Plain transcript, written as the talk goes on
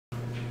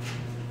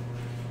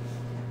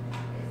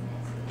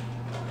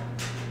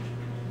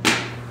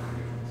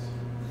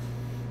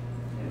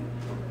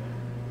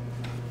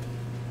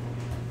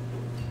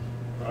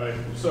Right.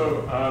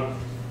 So,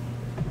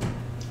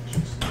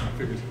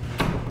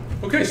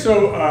 okay,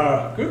 so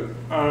good.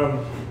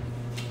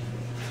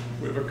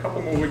 We have a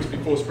couple more weeks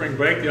before spring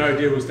break. The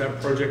idea was to have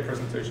project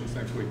presentations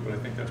next week, but I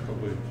think that's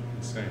probably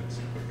insane.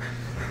 So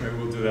maybe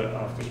we'll do that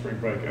after spring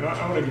break. And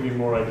I want to give you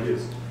more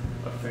ideas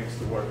of things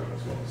to work on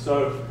as well.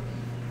 So,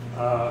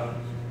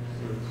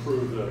 to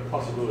improve the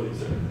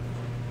possibilities there.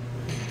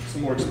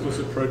 Some more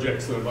explicit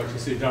projects that I'd like to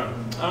see done.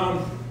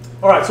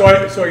 All right, so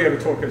I gave a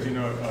talk, as you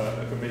know,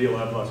 at the Media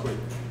Lab last week,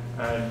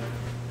 and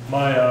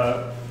my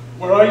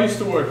where I used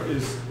to work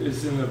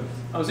is in the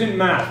I was in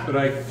math, but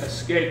I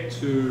escaped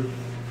to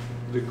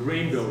the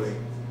green building,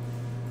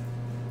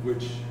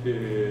 which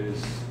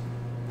is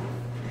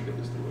let me get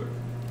this to work.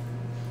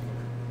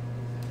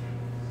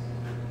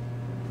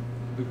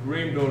 The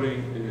green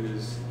building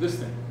is this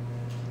thing.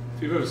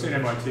 If you've ever seen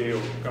MIT,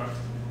 or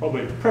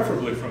probably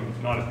preferably from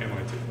not at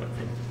MIT, but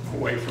from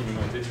away from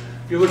MIT. If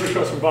you look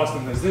across from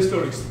Boston, there's this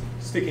building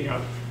sticking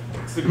up.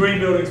 It's the green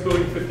building, it's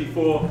building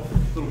 54,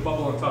 little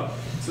bubble on top.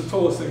 It's the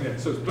tallest thing there.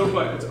 So it's built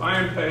by, it's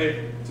iron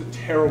pay, it's a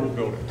terrible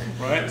building,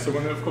 right? So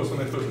when they, of course, when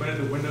they first made it,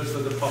 the windows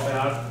started to pop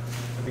out.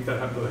 I think that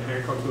happened to the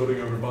Hancock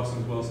building over in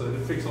Boston as well, so they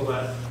had to fix all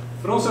that.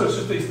 But also it's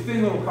just these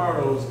thin little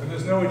corridors, and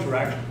there's no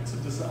interaction. It's a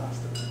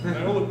disaster. And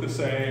they all look the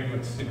same.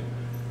 It's, you know,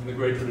 in the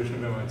great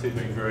tradition of MIT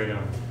being very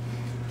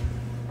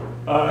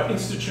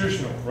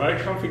institutional, right?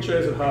 Comfy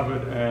chairs at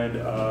Harvard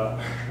and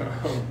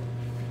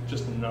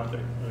just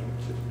nothing.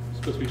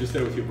 It's supposed to be just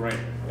there with your brain.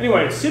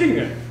 Anyway, it's sitting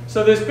there.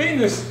 So there's been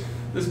this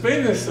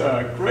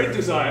great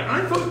desire.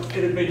 I thought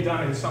it had been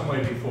done in some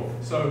way before.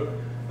 So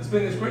there's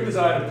been this great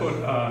desire to put,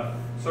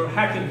 so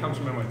hacking comes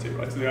from MIT,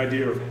 right? So the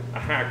idea of a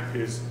hack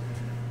is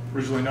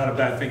originally not a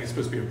bad thing. It's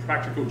supposed to be a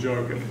practical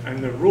joke. And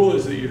the rule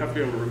is that you have to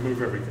be able to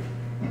remove everything,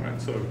 right?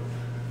 So,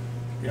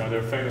 you know, there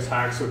are famous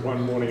hacks that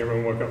one morning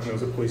everyone woke up and there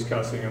was a police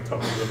car sitting on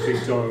top of a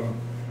big dome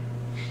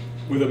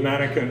with a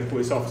mannequin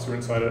police officer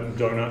inside it and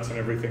donuts and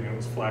everything, and it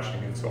was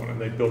flashing and so on,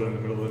 and they built it in the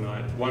middle of the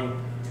night.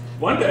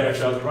 One day,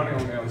 actually, I was running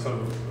on the other side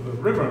of the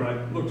river, and I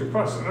looked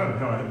across, and I don't know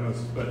how I had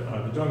noticed, but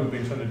the dome had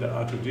been turned into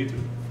R2-D2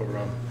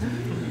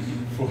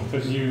 for the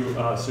new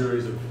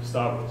series of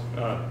Star Wars,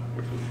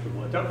 which was a bit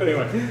light up. But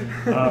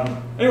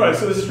anyway,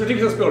 so there's this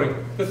ridiculous building.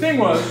 The thing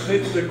was,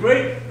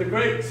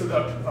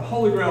 the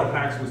holy grail of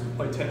hacks was to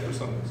play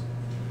Tetris on this.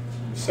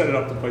 You set it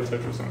up to play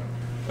Tetris on it.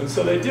 And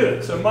so they did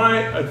it. So my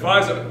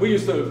advisor, we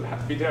used to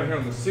be down here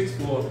on the 6th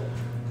floor.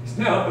 He's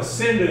now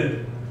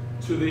ascended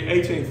to the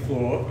 18th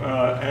floor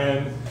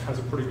and has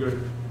a pretty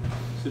good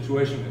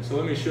situation there. So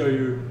let me show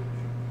you.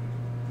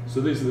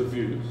 So these are the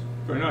views.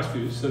 Very nice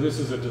views. So this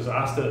is a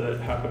disaster that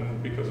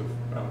happened because of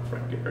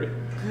Frank Gehry.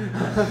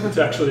 It's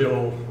actually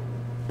all,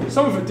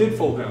 some of it did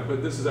fall down,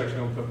 but this is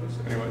actually on purpose.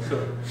 Anyway,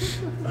 so,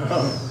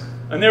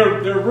 and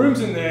there are rooms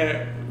in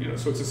there, you know,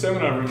 so it's a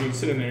seminar room, you can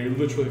sit in there, you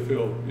literally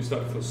you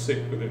start to feel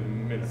sick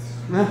within minutes.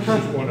 You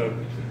just want to,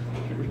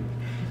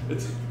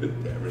 it's a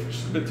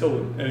bit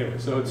tilted. Anyway,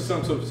 so it's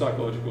some sort of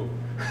psychological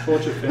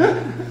torture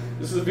thing.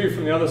 This is a view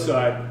from the other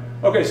side.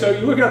 Okay, so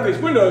you look out these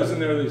windows,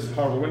 and there are these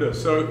horrible windows.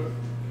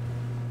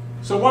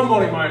 So one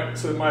morning, my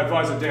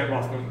advisor, Dan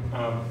Rothman,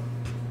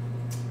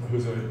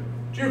 who's a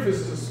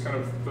geophysicist, kind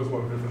of does a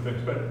lot of different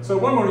things. But so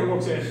one morning he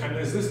walks in, and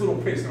there's this little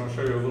piece, and I'll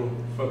show you a little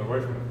further away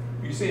from it.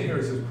 You see in here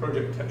it says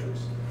Project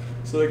Tetris.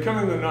 So they come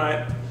in the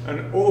night,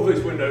 and all of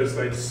these windows,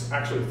 they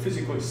actually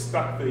physically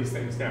stuck these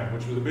things down,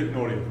 which was a bit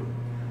naughty of them.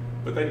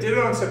 But they did it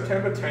on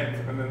September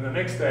 10th, and then the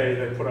next day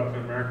they put up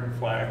an American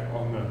flag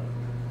on the,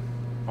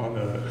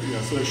 you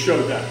know, so they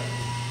showed that.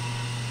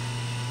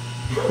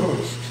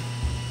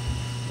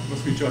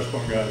 Must be Josh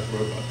Bongar's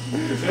robots.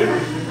 Is it?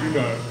 You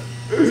know.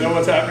 Is that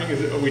what's happening?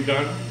 Are we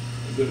done?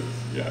 Is it?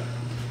 Yeah.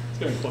 It's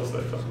getting close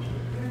that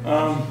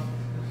time.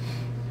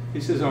 He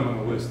says I'm on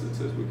the list that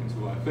says we can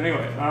survive. But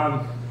anyway,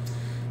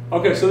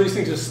 okay, so these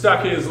things are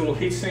stuck here. There's a little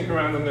heat sink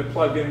around them. They're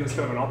plugged in. There's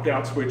kind of an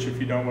opt-out switch if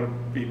you don't want to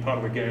be part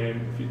of the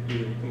game. If you do,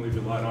 you can leave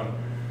your light on.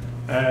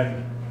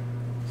 And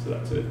so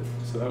that's it.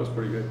 So that was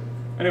pretty good.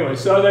 Anyway,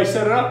 so they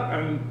set it up,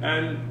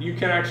 and you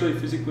can actually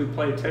physically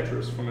play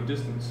Tetris from a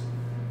distance.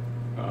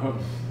 And I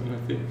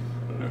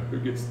don't know who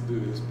gets to do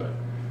this, but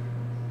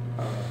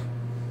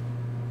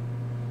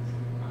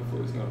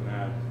hopefully it's not an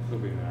ad.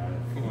 There'll be an ad.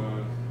 Come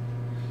on.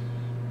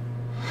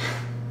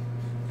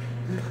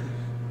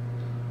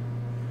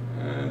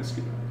 And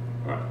skip it.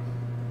 All right.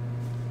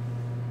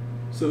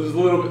 So there's a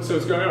little bit, so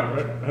it's going on,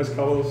 right? It has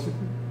colors.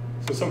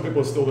 So some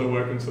people are still there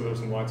working, so there's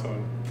some lights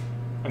on.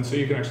 And so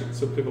you can actually,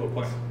 so people are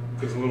playing.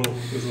 There's a little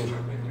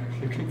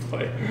you can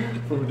play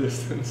from a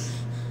distance.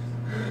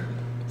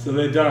 So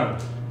they're done.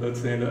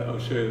 That's the end. I'll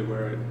show you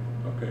where it,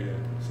 okay, yeah.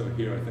 So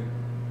here, I think.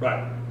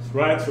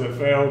 Right, so they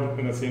failed,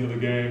 and that's the end of the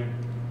game.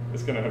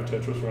 It's going to have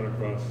Tetris run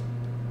across.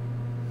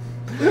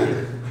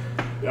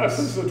 Yeah,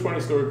 so this is a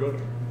 20-story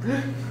building.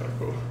 Kind of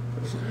cool.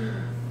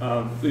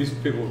 These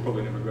people will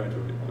probably never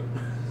graduate,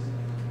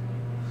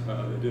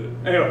 but they did it.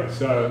 Anyway,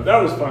 so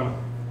that was fun.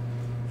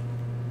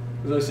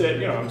 As I said,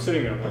 you know, I'm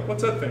sitting there, I'm like,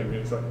 what's that thing? And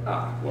it's like,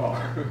 well.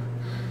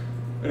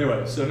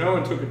 Anyway, so no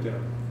one took it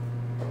down.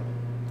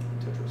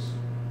 Tetris.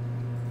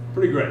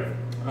 Pretty great.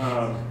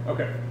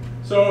 Okay,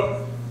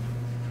 so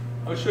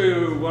I'll show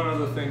you one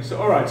other thing.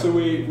 So all right, so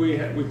we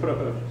put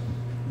up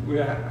we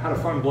had a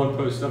fun blog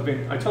post.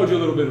 I told you a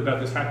little bit about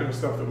this happiness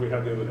stuff that we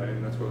had the other day,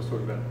 and that's what I was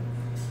talking about.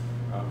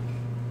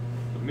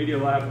 The Media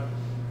Lab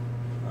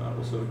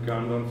also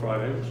gunned on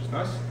Friday, which is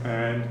nice.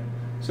 And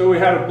so we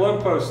had a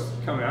blog post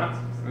come out,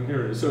 and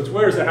here it is. So it's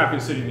where is the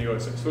happiest city in the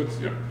USA? So it's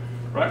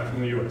right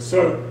from the US.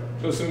 So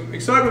there's some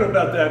excitement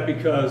about that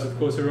because, of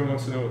course, everyone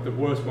wants to know what the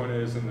worst one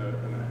is and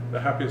the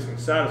happiest and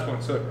saddest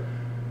one. So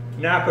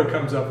Napa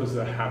comes up as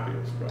the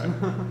happiest, right?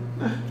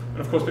 And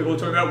of course, people are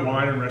talking about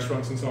wine and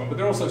restaurants and so on, but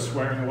they're also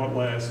swearing a lot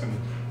less, and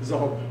there's a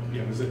whole,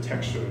 there's a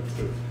texture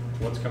to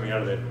what's coming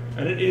out of there.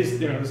 And it is,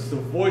 this is the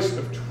voice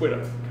of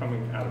Twitter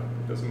coming out of it.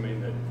 It doesn't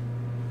mean that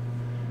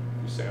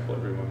you sample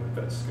everyone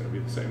that's going to be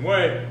the same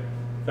way.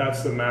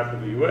 That's the map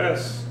of the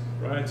US,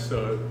 right?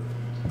 So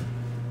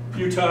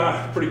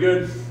Utah, pretty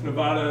good.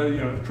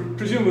 Nevada,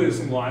 presumably there's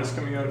some lies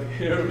coming out of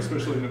here,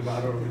 especially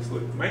Nevada,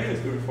 obviously. Maine is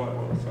doing quite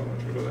well, so I'm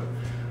not sure about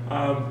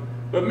that.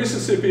 But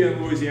Mississippi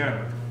and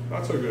Louisiana,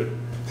 not so good.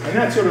 And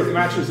that sort of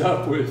matches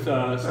up with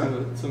some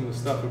of the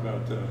stuff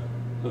about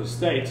those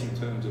states in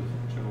terms of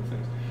general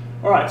things.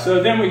 All right,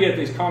 so then we get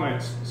these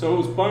comments. So it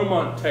was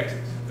Beaumont,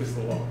 Texas, is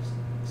the lowest.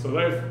 So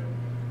they've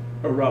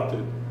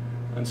erupted.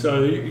 And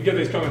so you get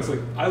these comments like,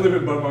 I live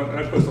in Vermont and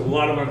I post a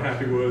lot of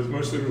unhappy words,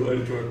 mostly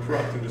related to a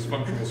corrupt and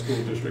dysfunctional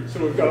school district.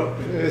 So we've got,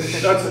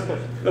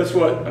 that's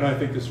what, and I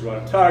think this is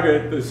right on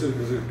target. There's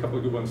a couple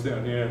of good ones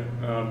down here.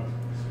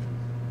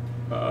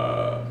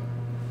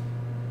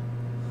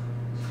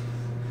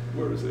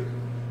 Where is it?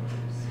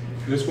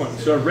 This one.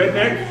 So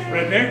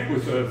redneck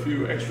with a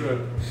few extra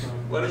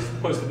letters.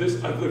 Posted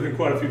this. I've lived in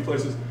quite a few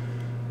places.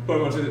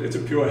 Beaumont, it's a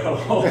pure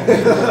hellhole.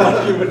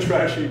 Unhuman,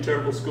 trashy,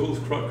 terrible schools,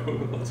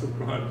 lots of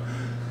crime.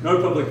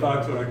 No public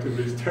parks or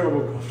activities,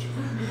 terrible culture.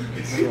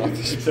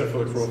 Except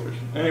for the crawfish.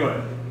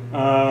 Anyway,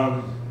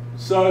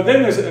 so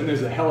then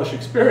there's a hellish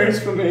experience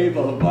for me,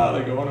 blah, blah, blah.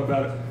 They go on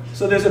about it.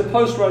 So there's a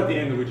post right at the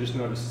end that we just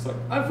noticed. It's like,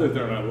 I've lived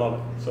there and I love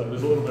it. So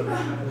there's a little bit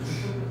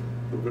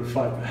of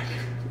fight back.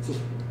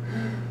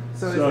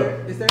 So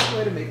is there a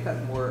way to make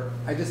that more,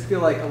 I just feel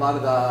like a lot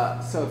of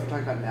the, so if you're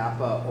talking about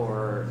Napa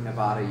or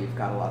Nevada, you've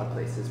got a lot of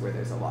places where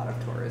there's a lot of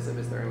tourism.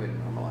 Is there a way to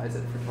normalize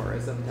it for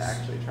tourism to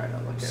actually try to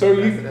look at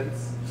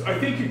residents? I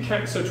think you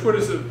can, so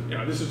Twitter's,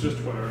 this is just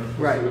Twitter, and of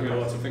course we're looking at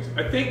lots of things.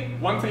 I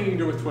think one thing you can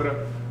do with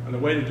Twitter, and the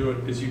way to do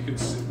it is you could,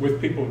 with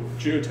people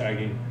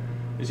geotagging,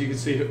 is you can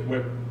see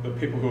where the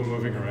people who are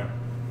moving around.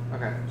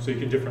 Okay. So you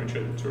can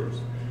differentiate the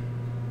tourists.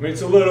 I mean,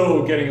 it's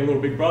getting a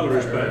little big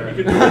brotherish, but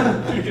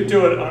you can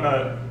do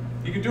it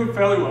you can do it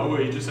fairly well where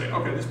you just say,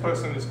 okay, this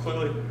person is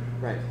clearly,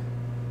 right.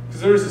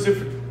 Because there is a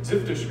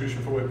zip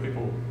distribution for where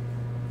people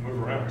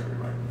move around to,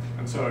 right?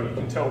 And so you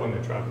can tell when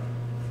they're traveling.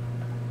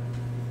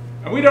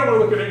 And we don't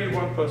want to look at any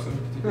one person,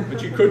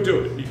 but you could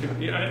do it. You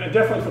can, and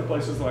definitely for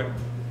places like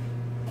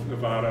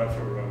Nevada,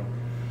 for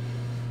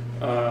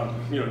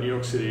New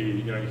York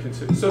City, you can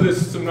see. So there's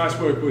some nice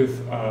work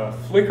with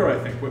Flickr, I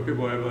think, where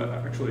people are able to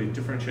actually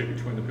differentiate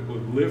between the people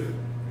who live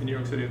in New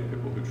York City and the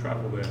people who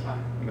travel there,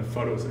 and the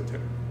photos they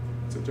take.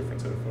 It's a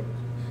different set of photos,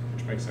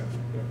 which makes sense.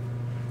 Yeah.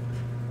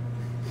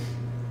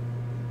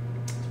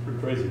 It's pretty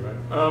crazy, right?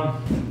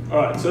 All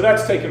right, so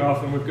that's taken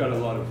off, and we've got a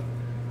lot of,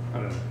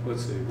 I don't know,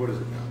 let's see, what is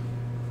it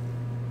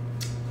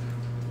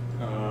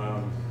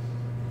now?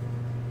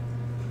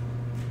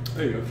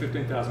 There you go,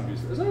 15,000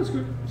 views. That's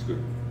good, it's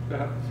good.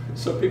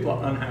 So people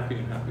are unhappy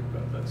and happy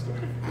about that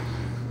story.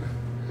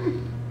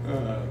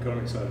 Got them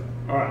excited.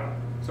 All right,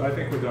 so I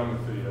think we're done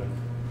with the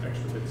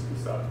extra bits and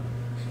stuff.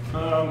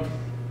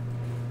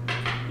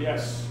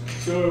 Yes,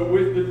 so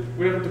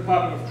we have a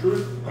Department of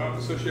Truth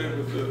associated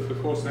with the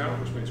course now,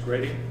 which means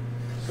grading.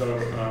 So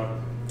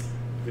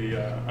the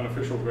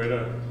unofficial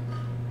grader,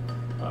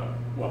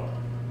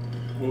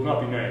 will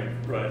not be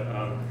named,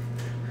 right,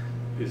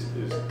 is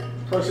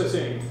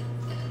processing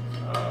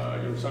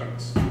your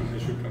assignments. They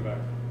should come back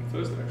on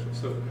Thursday, actually.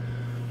 So,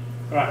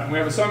 all right, and we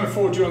have assignment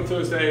 4 due on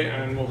Thursday,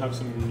 and we'll have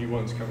some new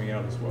ones coming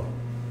out as well.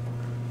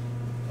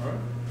 All right,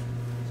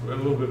 so we had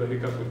a little bit of a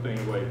hiccup with being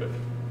away, but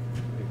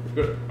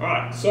good. All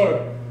right,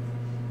 so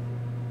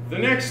the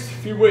next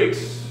few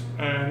weeks,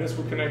 and this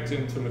will connect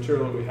into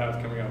material that we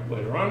have coming up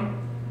later on,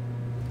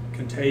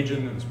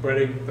 contagion and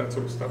spreading, that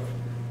sort of stuff,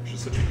 which is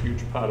such a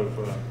huge part of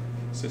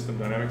system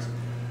dynamics,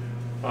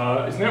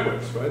 is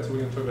networks, right? So we're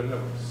going to talk about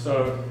networks.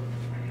 So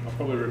I'll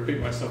probably repeat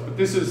myself, but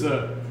this is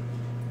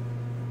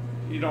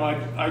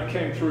I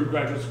came through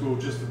graduate school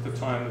just at the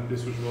time that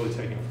this was really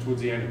taking off,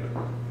 towards the end of it,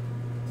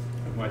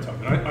 of my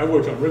time. And I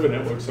worked on river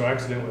networks, so I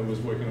accidentally was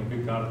working on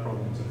big data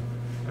problems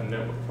and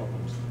network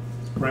problems,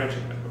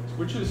 branching networks,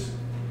 which is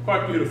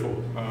quite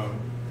beautiful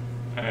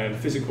and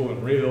physical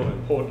and real and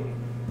important,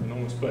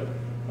 enormous. But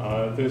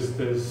there's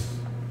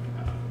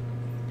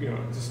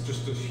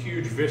just this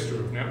huge vista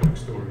of network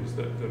stories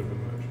that have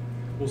emerged.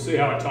 We'll see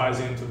how it ties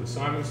into the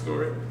Simon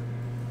story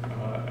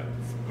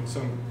in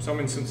some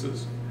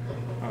instances.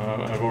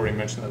 I've already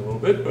mentioned that a little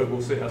bit, but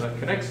we'll see how that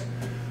connects.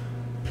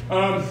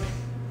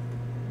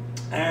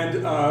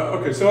 And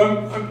okay, so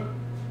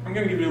I'm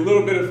going to give you a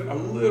little bit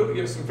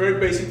of some very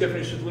basic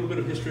definitions, a little bit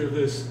of history of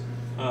this,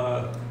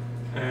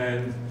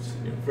 and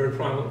very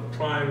prime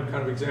kind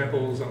of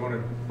examples. I want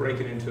to break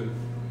it into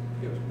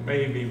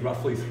maybe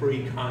roughly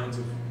 3 kinds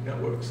of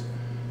networks.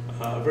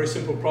 Very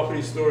simple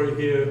property story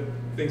here,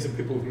 things that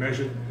people have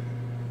measured.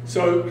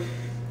 So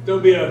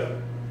there'll be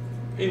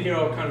in here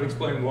I'll kind of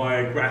explain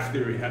why graph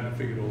theory hadn't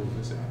figured all of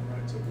this out,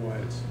 right? So why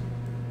it's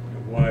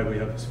why we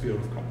have this field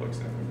of complex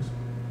networks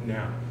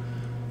now.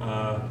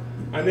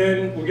 And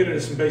then we'll get into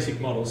some basic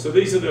models. So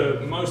these are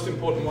the most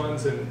important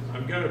ones, and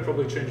I'm going to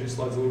probably change these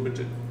slides a little bit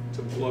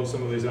to blow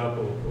some of these up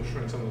or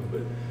shrink some of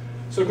them.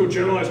 But so-called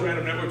generalized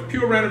random networks.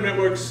 Pure random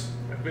networks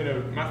have been a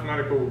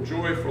mathematical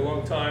joy for a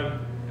long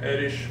time.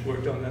 Edish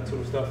worked on that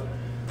sort of stuff.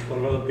 A lot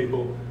of other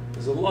people.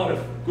 There's a lot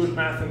of good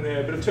math in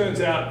there, but it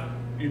turns out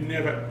you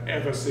never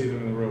ever see them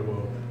in the real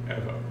world,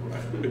 ever,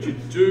 right? But you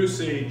do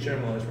see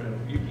generalized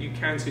random. You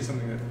can see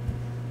something that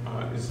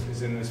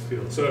is in this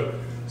field. So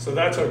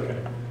that's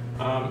okay.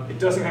 It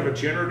doesn't have a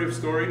generative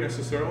story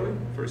necessarily,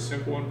 very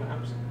simple one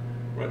perhaps,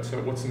 right? So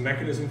what's the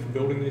mechanism for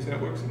building these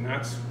networks? And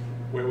that's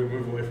where we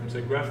move away from,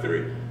 say, graph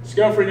theory.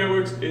 Scale-free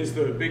networks is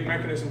the big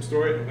mechanism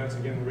story, and that's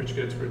again, the rich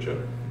gets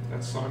richer.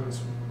 That's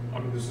Simon's,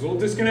 this is all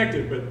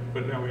disconnected,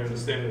 but now we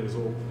understand it as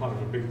all part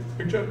of a big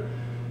picture.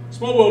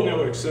 Small world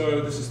networks,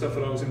 so this is stuff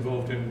that I was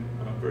involved in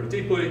very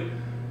deeply.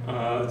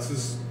 This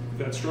is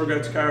that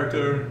Strogat's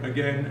character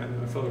again,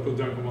 and a fellow called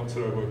Duncan Watts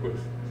that I worked with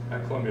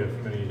at Columbia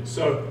for many years.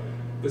 So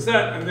there's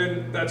that, and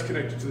then that's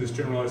connected to this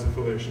generalized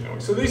affiliation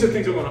network. So these are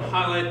things I want to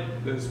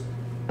highlight. There's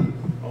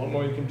a lot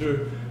more you can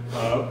do.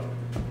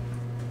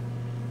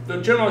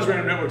 The generalized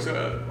random networks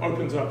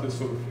opens up this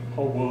sort of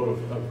whole world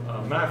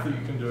of math that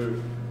you can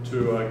do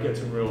to get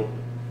some real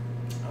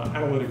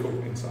analytical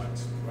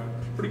insights. Right?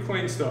 Pretty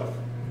clean stuff,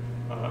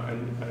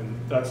 and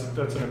that's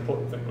an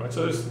important thing, right?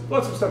 So there's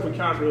lots of stuff we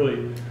can't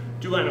really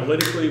do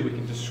analytically. We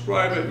can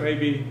describe it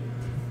maybe,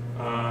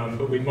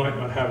 but we might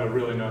not have a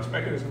really nice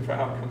mechanism for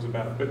how it comes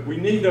about. But we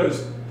need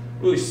those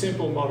really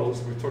simple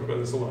models. We've talked about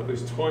this a lot.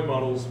 These toy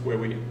models where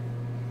we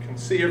can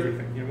see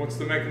everything. What's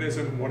the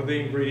mechanism? What are the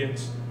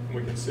ingredients? And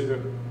we can see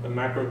the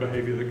macro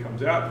behavior that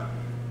comes out.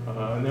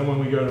 And then when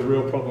we go to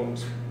real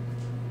problems,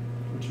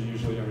 which are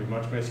usually going to be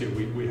much messier,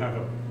 we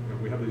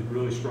have these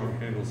really strong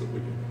handles that we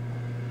can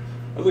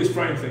at least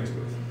frame things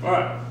with. All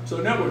right,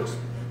 so networks.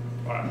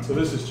 All right, so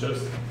this is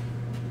just,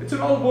 it's an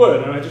old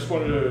word, and I just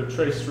wanted to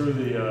trace through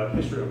the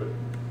history of it.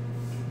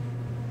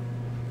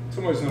 It's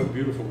almost not a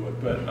beautiful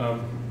word, but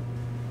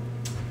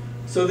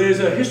so there's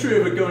a history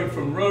of it going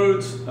from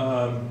roads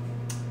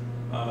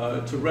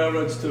to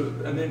railroads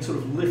and then sort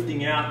of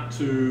lifting out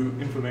to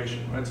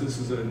information, right? So this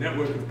is a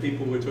network of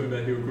people we're talking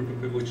about here, a group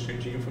of people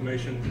exchanging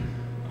information.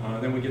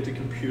 Then we get to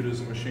computers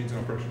and machines in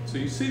operation. So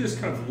you see this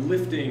kind of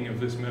lifting of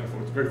this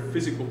metaphor. It's very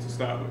physical to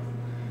start with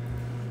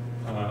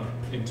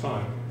in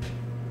time.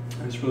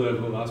 And it's really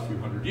over the last few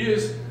hundred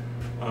years.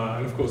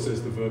 And of course,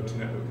 there's the verb to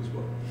network as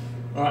well.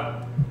 All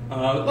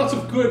right, lots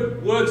of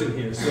good words in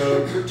here.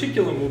 So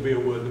reticulum will be a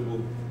word that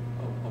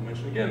I'll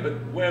mention again,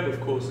 but web,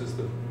 of course, is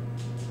the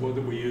word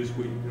that we use.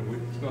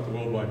 It's not the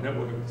World Wide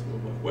Network, it's the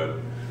World Wide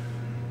Web.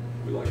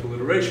 We like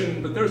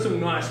alliteration, but there are some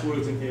nice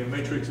words in here.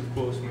 Matrix, of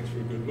course, makes for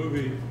a good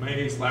movie.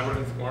 Maze,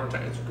 labyrinth,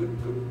 quarantine, it's good,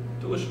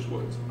 delicious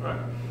words. All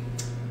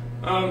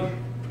right.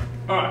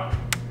 All right.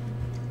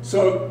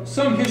 So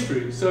some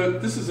history. So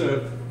this is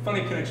a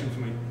funny connection for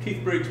me.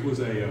 Keith Briggs was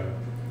I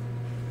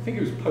think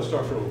he was a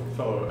postdoctoral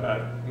fellow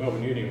at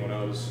Melbourne Uni when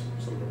I was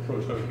sort of a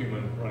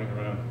proto-human running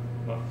around,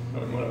 not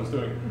knowing what I was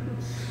doing.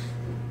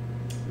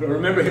 But I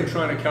remember him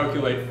trying to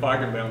calculate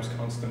Feigenbaum's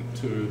constant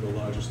to the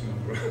largest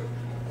number.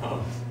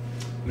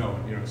 No,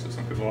 so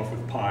some people off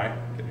with pi,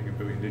 getting a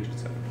billion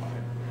digits out of pi.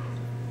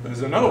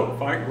 There's another one,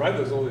 right?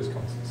 There's all these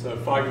constants. So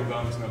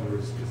Feigenbaum's number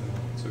is another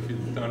one. So if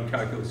you've done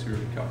calculus theory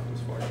in calculus,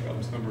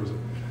 Feigenbaum's number is a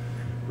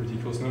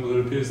ridiculous number that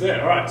appears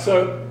there. All right,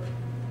 so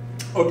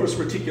opus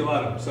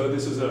reticulatum. So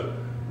this is a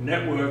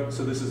network,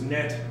 so this is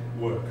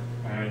network.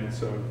 And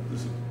so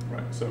this is,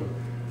 right, so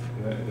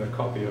a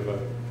copy of a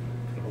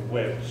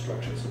web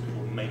structure, so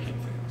people making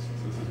things.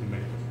 So this is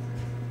making.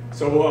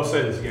 So I'll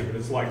say this again, but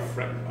it's like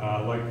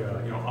ironwork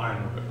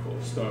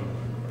or stonework,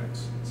 right?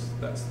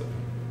 That's the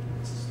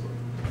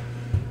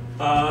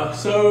story.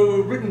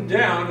 So written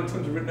down, in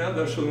terms of written down,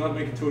 thou shalt not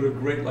make into it a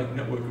great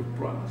network of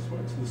brass,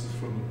 right? So this is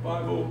from the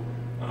Bible,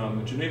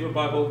 the Geneva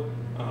Bible.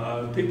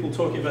 People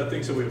talking about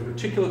things, so we have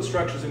reticulate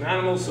structures in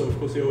animals, so of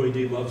course the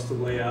OED loves to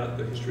lay out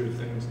the history of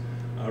things.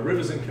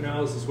 Rivers and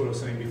canals, this is what I was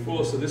saying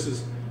before, so this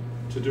is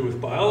to do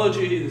with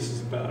biology, this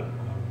is about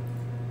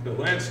the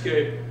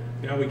landscape.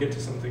 Now we get to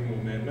something more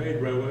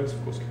man-made, railways,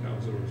 of course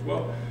canals are as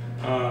well.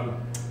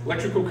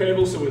 Electrical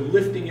cables, so we're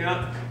lifting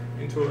out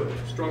into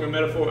a stronger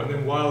metaphor, and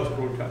then wireless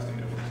broadcasting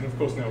networks. And of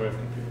course now we have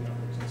computer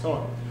networks and so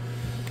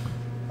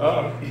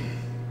on.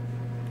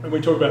 And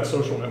we talk about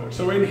social networks.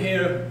 So in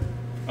here,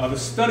 the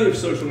study of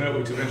social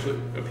networks eventually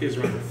appears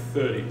around the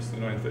 30s, the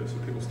 1930s, so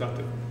people start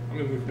to,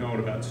 we've known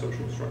about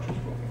social structures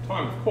for a long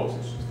time, of course,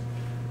 it's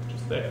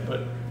just there,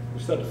 but we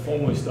started to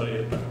formally study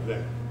it back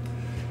then.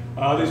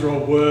 These are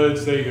all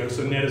words. There you go.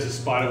 So net is a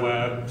spider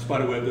web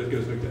that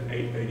goes back to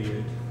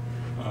 888.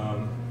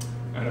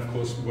 And of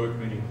course, work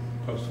meaning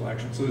postal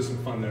action. So there's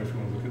some fun there if you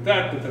want to look at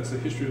that, but that's the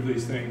history of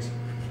these things.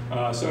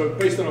 So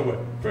based on a web.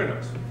 Very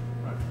nice.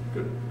 Right.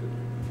 Good.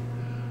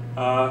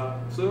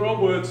 So they're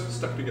all words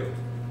stuck together.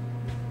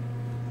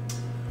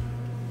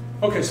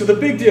 Okay, so the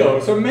big deal.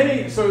 So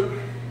I've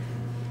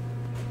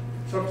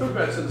talked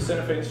about, so the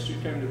Santa Fe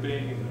Institute came into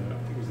being in, I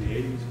think it was the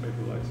 80s, maybe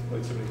the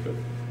late 70s,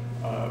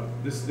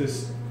 but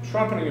this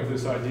trumpeting of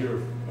this idea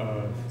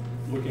of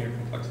looking at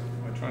complexity,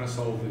 right, trying to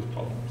solve these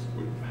problems.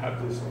 We've had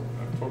this,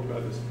 I've talked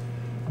about this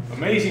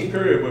amazing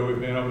period where we've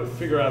been able to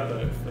figure out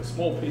the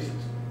small pieces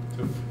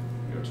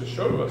to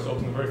show to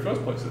ourselves in the very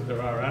first place that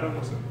there are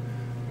atoms, and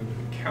we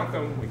can count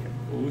them, we can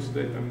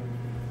elucidate them.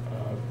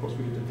 Of course,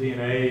 we get to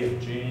DNA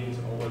and genes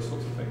and all those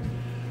sorts of things.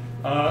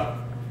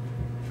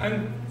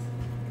 And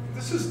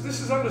this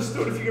is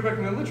understood if you go back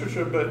in the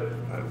literature, but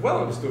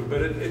well understood.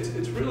 But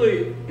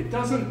it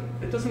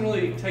doesn't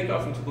really take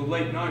off until the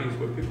late 90s,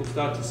 where people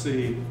start to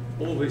see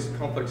all these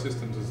complex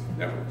systems as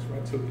networks,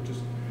 right? So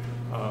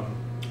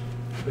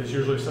there's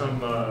usually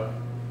some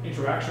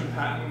interaction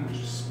pattern which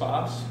is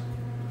sparse,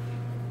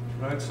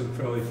 right? So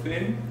fairly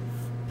thin,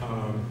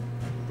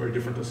 very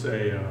different to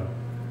say.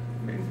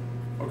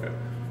 Okay.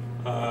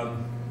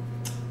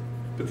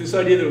 But this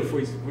idea that if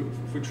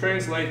we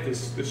translate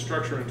this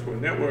structure into a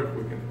network,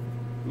 we can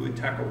really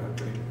tackle that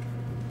thing,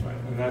 right?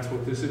 And that's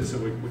what this is. So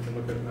we can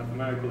look at it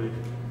mathematically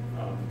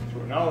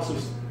through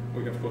analysis.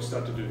 We can, of course,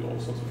 start to do all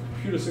sorts of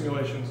computer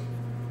simulations.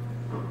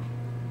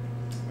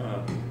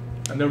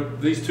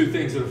 And these two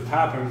things that have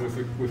happened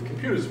with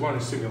computers, one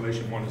is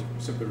simulation, one is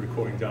simply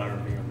recording data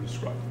and being able to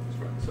describe things,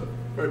 right? So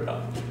very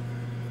powerful.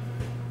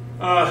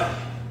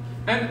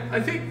 And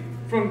I think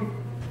from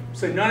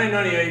say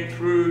 1998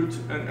 through,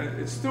 and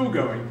it's still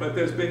going, but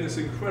there's been this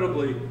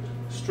incredibly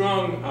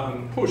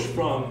strong push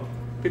from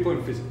people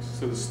in physics.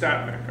 So the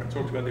StatMech, I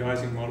talked about the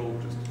Ising model,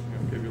 just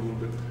gave you a little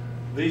bit.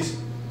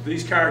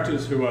 These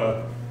characters who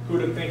are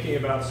thinking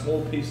about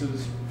small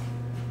pieces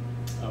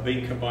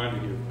being combined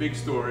to give big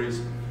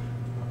stories,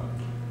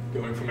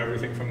 going from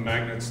everything from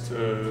magnets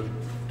to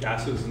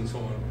gases and so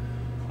on,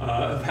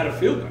 have had a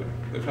field day.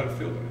 They've had a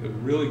field day. They're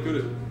really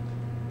good at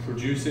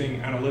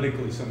producing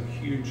analytically some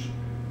huge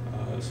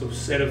sort of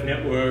set of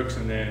networks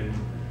and then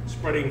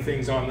spreading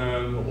things on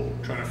them or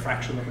trying to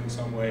fraction them in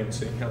some way and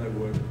seeing how they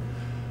work.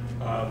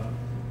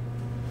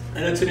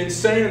 And it's an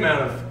insane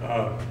amount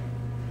of,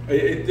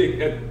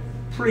 it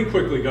pretty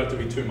quickly got to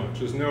be too much.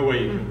 There's no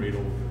way you can read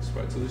all of this,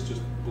 right? So this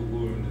just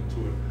ballooned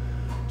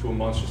into a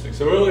monstrous thing.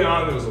 So early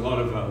on there was a lot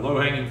of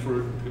low-hanging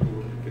fruit, and people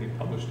were getting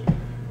published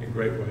in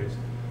great ways,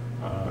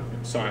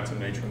 in Science and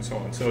Nature and so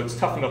on. So it's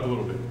toughened up a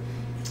little bit.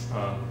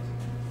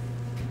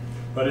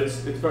 But it's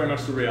very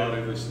much the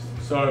reality of this.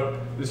 So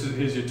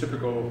here's your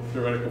typical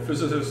theoretical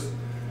physicist.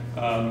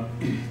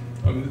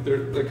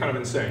 They're kind of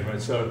insane,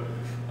 right? So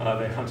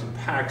they hunt in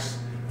packs,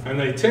 and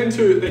they tend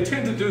to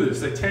do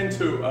this. They tend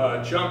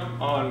to jump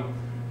on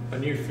a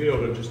new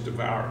field and just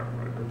devour it,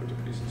 right? Rip it to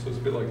pieces. So it's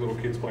a bit like little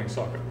kids playing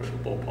soccer, right? The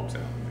ball pops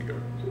out and they go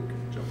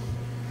jump,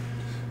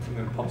 and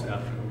then it pops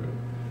out and they go.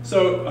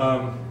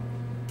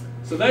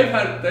 So they've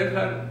had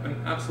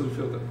an absolute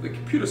field. The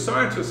computer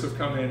scientists have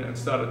come in and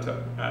started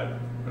to add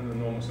an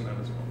enormous amount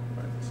as well,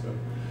 right? So,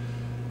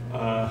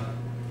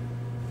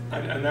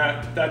 and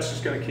that's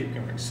just going to keep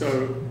going.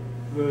 So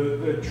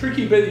the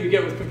tricky bit that you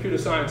get with computer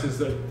science is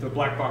the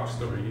black box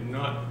story. You're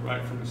not,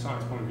 right, from a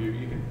science point of view,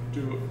 you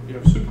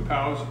have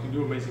superpowers, you can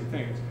do amazing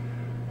things,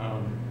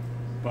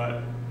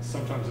 but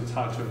sometimes it's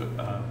hard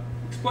to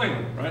explain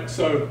them, right?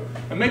 So,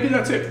 and maybe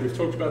that's it. We've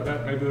talked about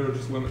that. Maybe there are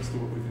just limits to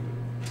what we can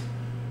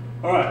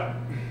do. All right.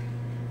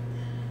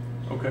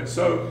 Okay,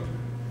 so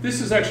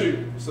this is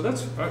actually, so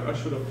that's, I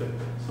should update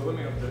that. So let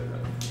me update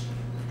that.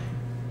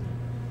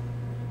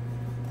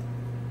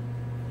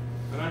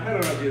 And I had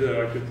an idea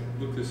that I could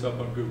look this up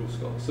on Google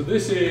Scholar. So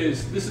this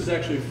is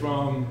actually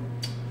from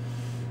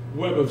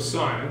Web of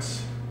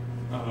Science.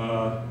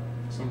 For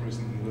some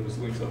reason those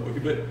links aren't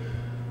working,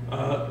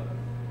 but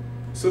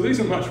so these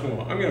are much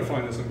more. I'm going to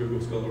find this on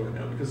Google Scholar right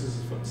now because this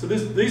is fun. So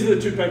these are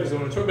the two papers I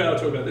want to talk about. I'll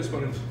talk about this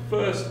one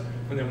first,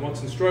 and then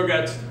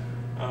Watson-Strogatz.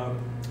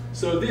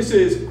 So this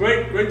is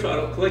great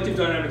title, Collective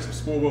Dynamics of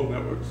Small World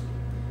Networks.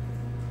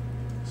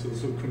 So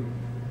this will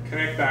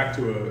connect back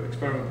to an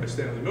experiment by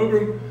Stanley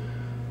Milgram.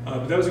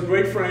 But that was a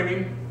great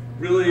framing,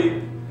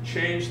 really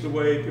changed the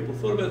way people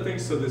thought about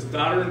things. So there's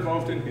data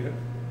involved in here,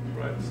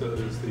 right? So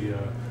there's the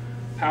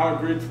power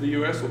grid for the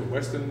US, or the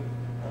Western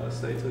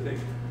states, I think.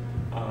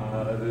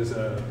 There's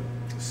a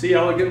C.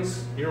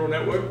 elegans neural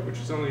network, which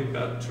is only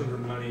about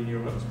 290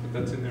 neurons, but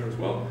that's in there as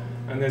well.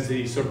 And there's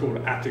the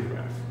so-called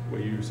actigraph,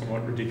 where you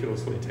somewhat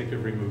ridiculously take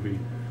every movie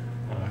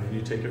and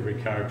you take every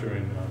character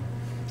and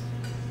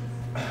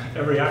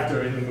every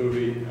actor in the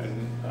movie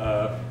and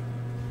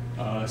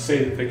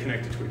say that they're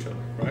connected to each other,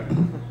 right?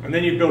 And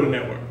then you build a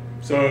network.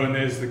 So, and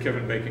there's the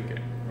Kevin Bacon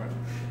game, right?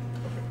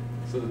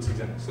 Okay. So that's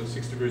exactly, so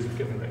 6 degrees of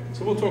Kevin Bacon.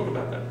 So we'll talk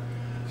about that.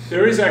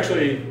 There is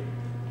actually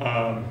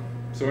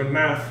So in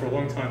math, for a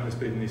long time, there's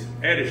been this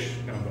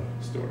addish number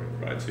story,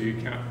 right? So you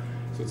count.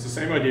 So it's the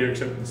same idea,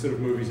 except instead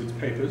of movies, it's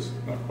papers.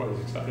 Not quite as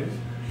exciting.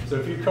 So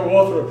if you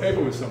co-author a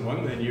paper with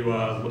someone, then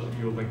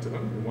you'll link to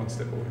them. You're one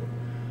step away.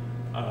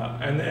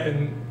 And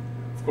then,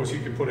 of course, you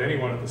can put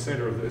anyone at the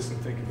center of this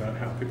and think about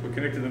how people are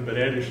connected to them. But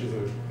addish is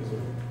a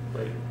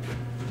great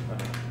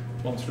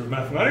monster of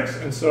mathematics.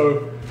 And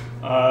so,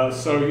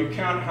 so you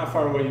count how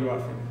far away you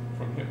are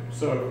from him.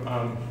 So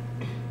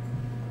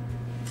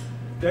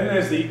then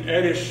there's the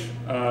addish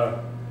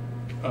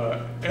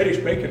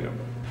Bacon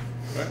number,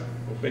 right?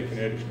 Or Bacon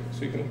addish number. So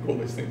you can look all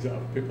these things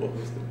up. People have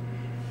listed.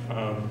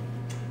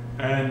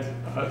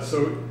 So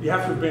you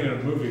have to have been in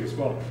a movie as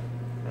well,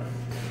 right?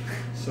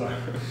 So,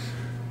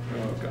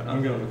 oh God,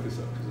 I'm going to look this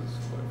up because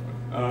it's quite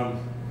fun.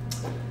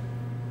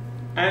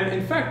 And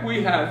in fact,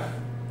 we have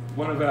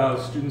one of our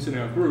students in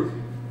our group,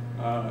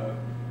 I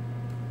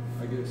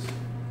guess,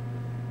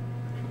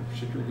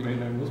 she could remain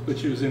nameless, but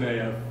she was in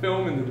a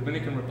film in the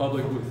Dominican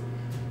Republic with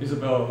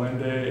Isabel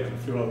Allende and a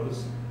few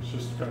others.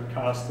 She's just kind of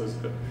cast as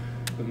the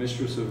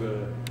mistress of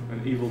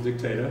an evil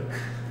dictator.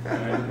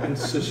 And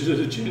so she did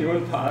a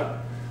genuine part.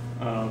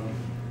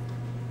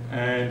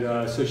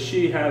 So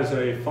she has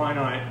a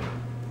finite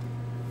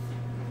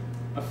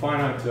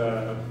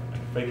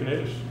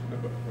Bacon-ish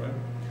number, right?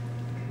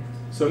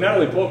 So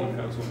Natalie Portman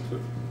has one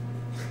too.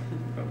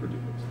 Kind of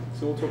ridiculous.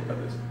 So we'll talk about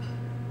this.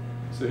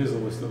 So here's a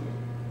list of them.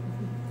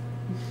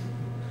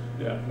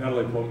 Yeah,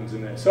 Natalie Portman's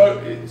in there.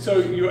 So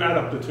you add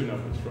up the two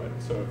numbers, right?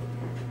 So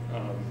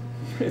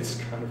it's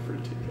kind of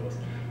ridiculous.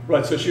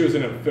 Right, so she was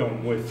in a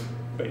film with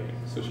Bacon,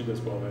 so she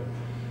does well there.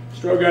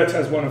 Strogatz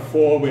has one of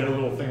 4. We had a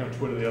little thing on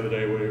Twitter the other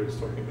day where he was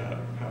talking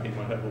about how he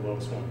might have the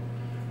lowest one.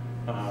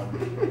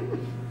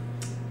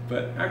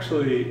 But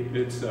actually,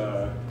 it's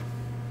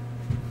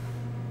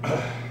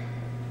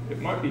it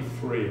might be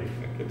 3, I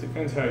think. It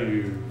depends how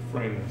you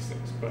frame these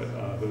things. But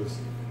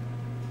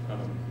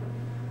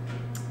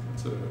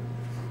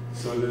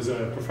so there's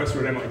a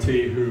professor at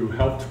MIT who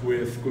helped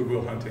with Good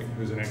Will Hunting,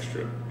 who's an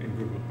extra in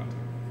Good Will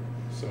Hunting.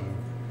 So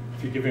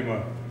if you give him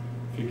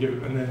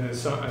and then there's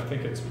some, I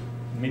think it's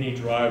Minnie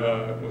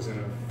Driver was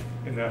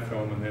in that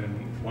film, and then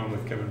one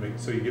with Kevin Bacon.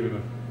 So you give him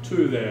a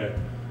 2 there,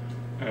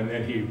 and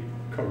then he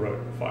co-wrote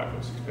 5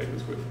 or 6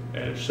 papers with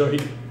Edge. So he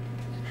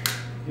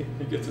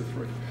gets a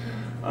 3.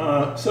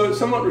 So it's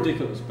somewhat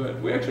ridiculous,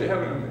 but we actually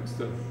have in our midst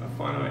a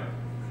finite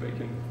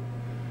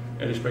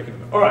Edge Bacon.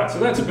 All right, so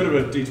that's a bit of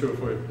a detour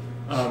for you.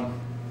 I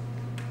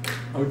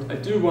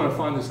do want to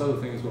find this other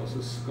thing as well. So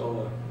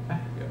scholar. Yeah,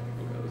 okay,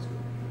 that's good.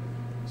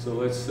 So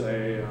let's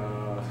say.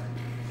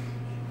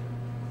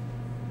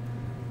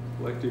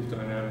 Collective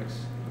dynamics.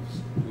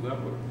 Will that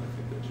work? I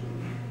think that should.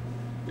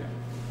 Yeah.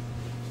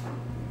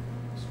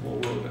 Small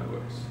world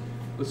networks.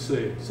 Let's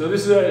see. So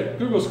this is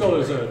Google Scholar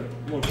is a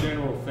more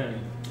general thing.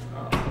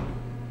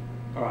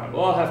 All right.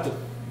 Well, I'll have to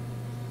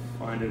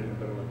find it in a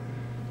better way.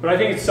 But I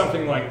think it's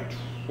something like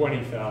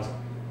 20,000,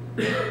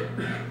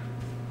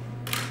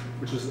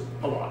 which is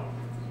a lot.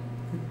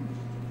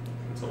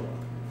 That's a lot.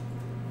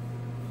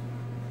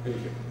 There you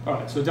go. All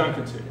right. So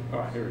Duncan's here. All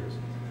right. Here it is.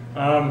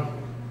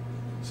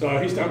 So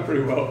he's done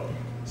pretty well.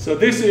 So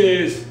this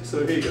is,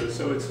 so here you go.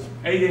 So it's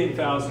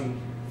 18,000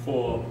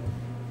 for,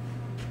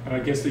 and I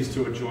guess these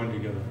two are joined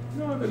together.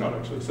 No, they're not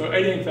actually. So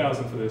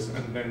 18,000 for this,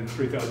 and then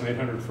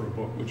 3,800 for a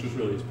book, which was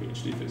really his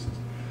PhD thesis.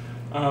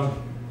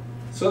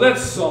 So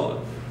that's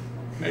solid.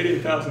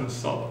 18,000 is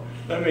solid.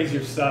 That means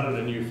you've started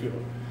a new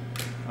field.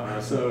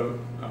 Let's go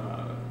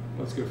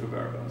for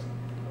Varabas.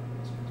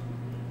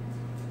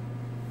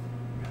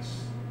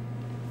 Yes.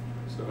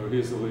 So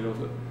here's the lead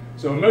of it.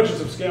 So emergence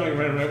of scaling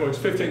random networks,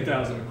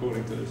 15,000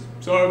 according to this.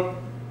 So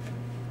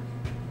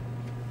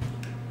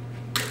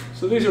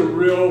these are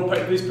real,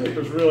 these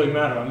papers really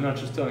matter. I'm not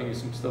just telling you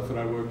some stuff that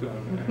I worked on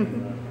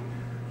and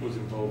was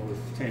involved with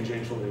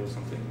tangentially or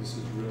something. This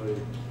is really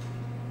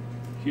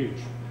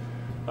huge.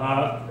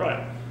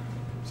 Right,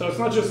 so it's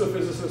not just the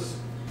physicists.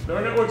 There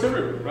are networks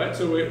everywhere, right?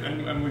 So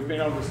and we've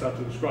been able to start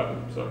to describe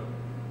them. So,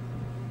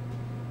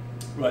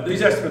 right,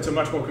 these estimates are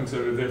much more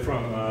conservative. They're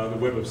from the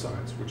Web of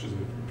Science, which is a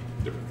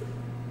different thing.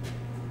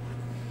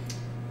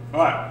 All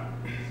right,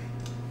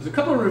 there's a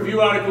couple of review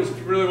articles if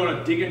you really want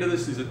to dig into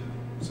this. These are,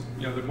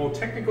 they're more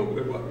technical,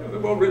 but they're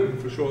well written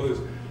for sure.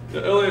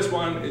 The earliest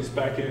one is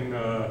back in,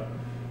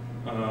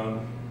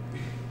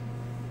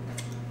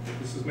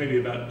 this is maybe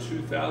about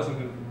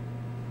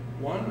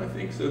 2001, I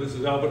think. So this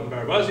is Albert and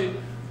Barabasi.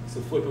 It's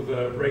the flip of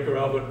Raker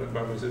Albert and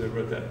Barabasi that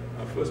wrote that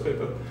first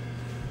paper.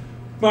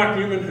 Mark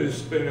Newman,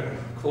 who's been a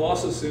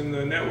colossus in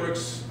the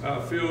networks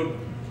field,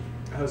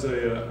 has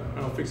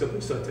I'll fix up the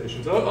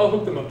citations. I'll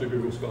hook them up to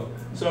Google Scholar.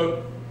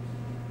 So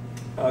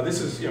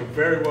this is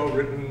very well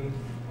written.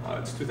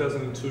 It's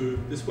 2002.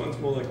 This one's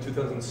more like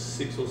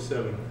 2006 or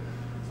 7.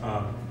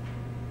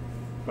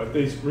 But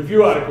these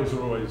review articles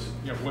are always,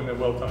 when they're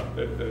well done,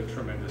 they're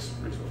tremendous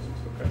resources.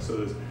 Okay, so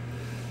there's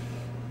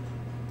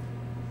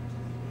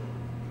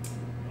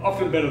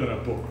often better than a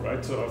book,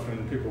 right? So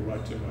often people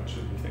write too much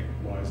and you think,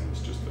 why isn't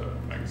this just a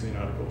magazine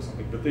article or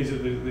something? But these are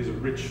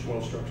rich,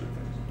 well-structured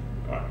things.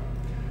 All right.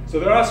 So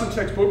there are some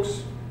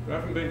textbooks. There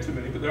haven't been too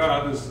many, but there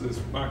are.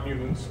 There's Mark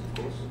Newman's, of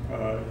course.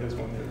 He has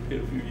one that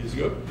appeared a few years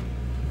ago,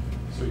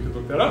 so you could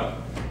look that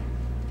up.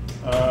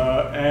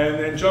 And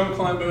then John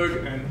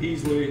Kleinberg and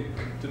Easley,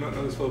 do not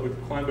know this fellow,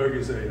 but Kleinberg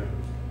is a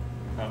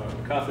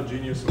MacArthur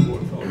Genius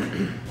Award fellow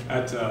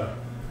at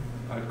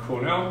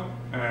Cornell,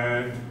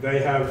 and they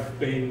have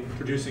been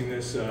producing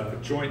this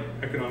joint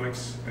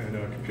economics and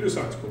computer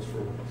science course for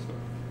a while. So,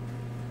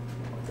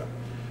 like that.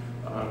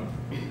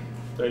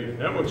 There you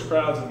go, networks,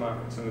 crowds, and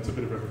markets, and it's a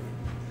bit of everything.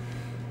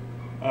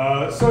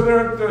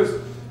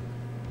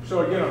 So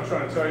again, I'm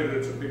trying to tell you that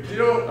it's a big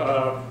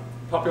deal.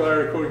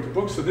 Popularity according to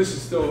books. So this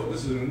is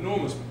an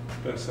enormous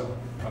bestseller,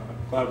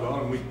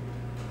 Gladwell, and we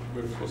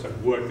of course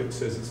have work that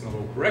says it's not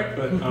all correct,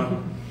 but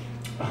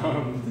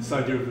this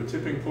idea of the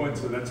tipping point.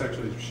 So that's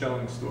actually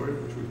Schelling's story,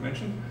 which we've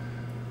mentioned.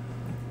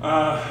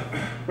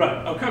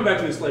 Right, I'll come back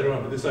to this later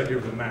on, but this idea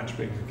of the match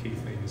being the key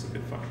thing is a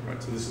bit funny,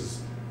 right? So this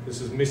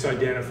is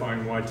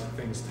misidentifying why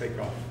things take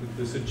off.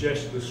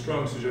 The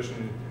strong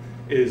suggestion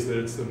is that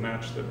it's the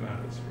match that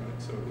matters, right?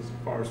 So this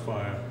forest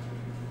fire,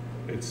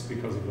 it's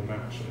because of the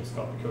match, and it's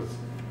not because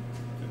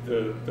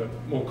the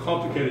more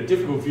complicated,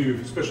 difficult view,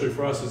 especially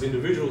for us as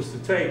individuals to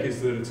take,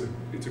 is that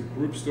it's a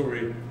group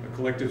story, a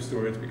collective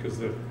story. It's because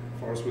the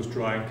forest was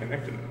dry and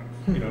connected enough.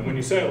 You know, when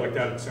you say it like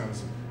that, it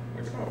sounds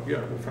like, oh yeah,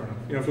 well, fair enough.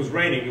 You know, if it was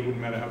raining, it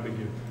wouldn't matter how big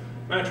your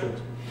match was.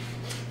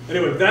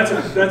 Anyway, that's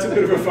a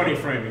bit of a funny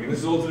framing, and this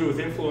is all to do with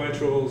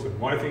influentials and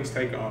why things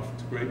take off.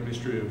 It's a great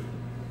mystery of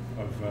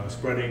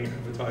spreading,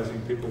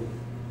 advertising. People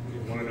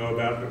want to know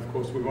about it. Of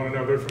course, we want to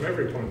know about it from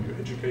every point of view,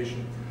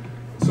 education,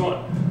 and so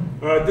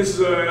on. This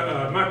is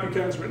Mark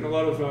Buchanan's written a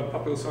lot of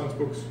popular science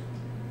books.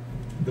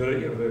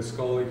 They're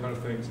scholarly kind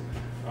of things.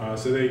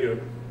 So there you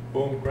go.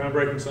 Boom,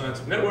 groundbreaking science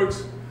of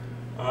networks.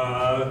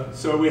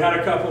 So we had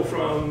a couple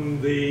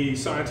from the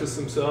scientists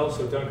themselves.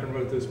 So Duncan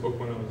wrote this book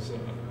when I was at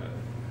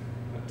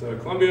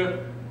Columbia,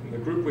 in the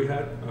group we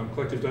had,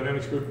 Collective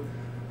Dynamics group.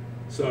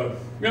 So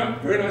yeah,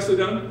 very nicely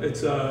done.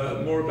 It's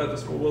more about the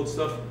small world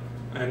stuff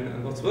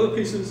and lots of other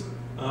pieces.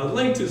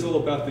 Linked is all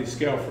about the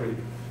scale-free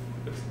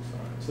business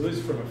science. So this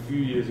is from a few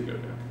years ago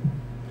now.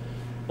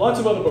 Lots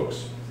of other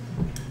books.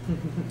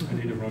 I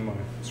need to run my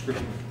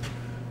script.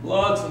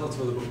 Lots and lots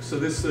of other books. So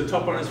this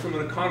top one is from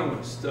an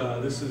economist.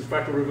 This is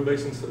Fractal River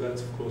Basin, so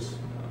that's of course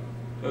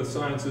Earth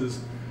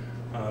Sciences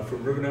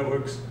from River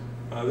Networks.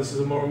 This is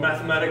a more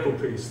mathematical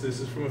piece.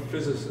 This is from a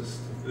physicist.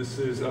 This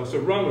is, so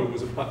Rama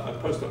was a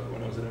postdoc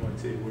when I was at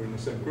MIT. We're in the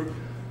same group.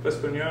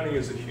 Vespagnani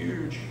is a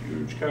huge,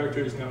 huge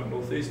character. He's now at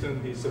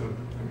Northeastern. He's,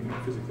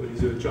 not physically,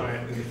 he's a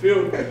giant in the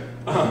field.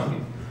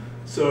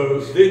 So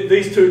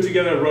these two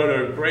together wrote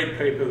a great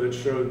paper that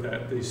showed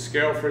that these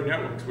scale-free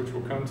networks, which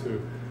we'll come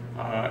to,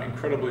 are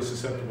incredibly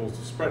susceptible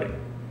to spreading,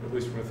 at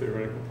least from a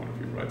theoretical point of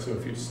view, right? So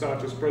if you start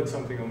to spread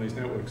something on these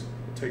networks,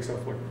 it takes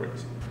off like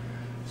crazy.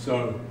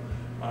 So,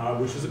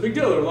 which is a big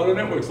deal. There are a lot of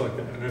networks like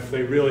that, and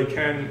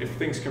if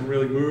things can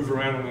really move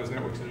around on those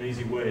networks in an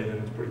easy way, then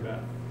it's pretty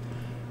bad.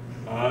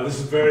 This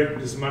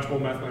is much more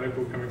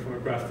mathematical, coming from a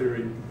graph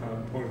theory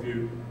point of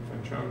view,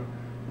 Feng Chung.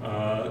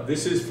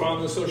 This is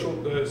from the social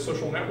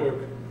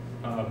network,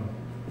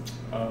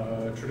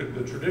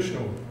 the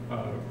traditional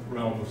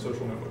realm of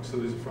social networks. So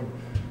these are from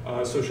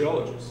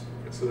sociologists.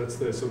 So that's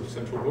their sort of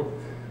central book,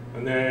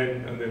 and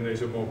then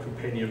these are more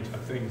compendium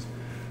type things.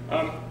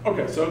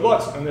 Okay, so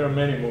lots, and there are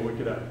many more we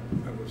could add,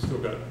 and we've still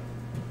got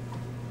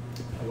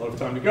a lot of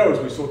time to go as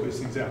we sort these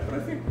things out. But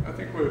I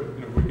think we're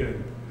getting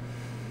there.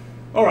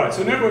 All right,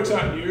 so networks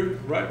aren't new,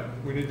 right?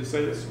 We need to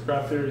say this.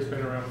 Graph theory has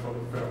been around for a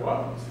fair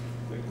while.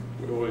 I think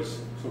we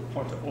always sort of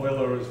point to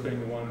Euler as being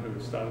the one who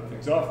started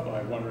things off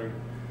by wondering,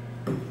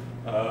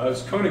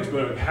 as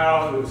Königsberg,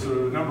 how there was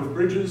a number of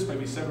bridges,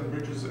 maybe 7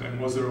 bridges, and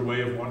was there a way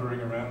of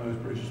wandering around those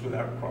bridges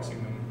without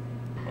crossing them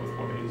both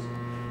ways?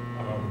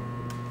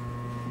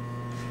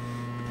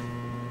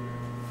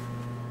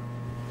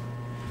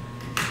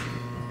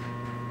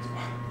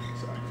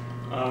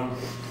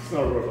 It's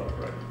not a robot,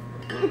 right?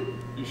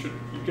 You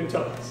can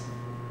tell us.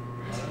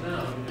 I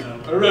don't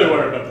know. I really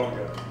worry about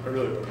Pongo. I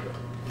really worry about it.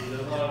 He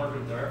does a lot of work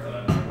with Dart, but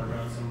I'm working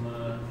on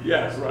some.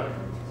 Yeah, right.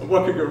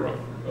 What could go wrong?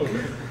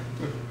 Okay.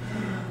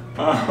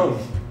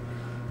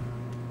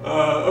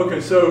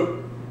 Okay,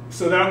 so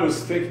that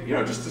was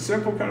just a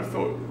simple kind of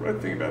thought, right?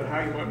 Thing about how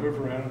you might move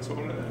around and so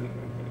on, and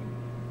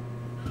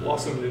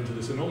blossomed into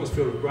this enormous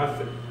field of graph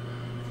theory.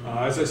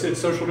 As I said,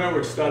 social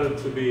networks started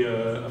to be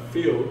a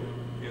field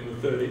in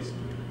the 30s.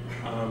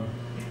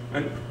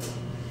 And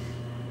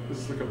this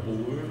is like a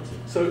balloon.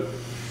 So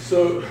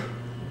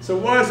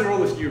why is there all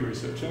this new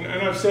research?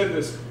 And I've said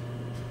this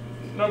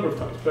a number of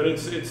times, but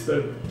it's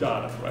the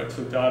data, right?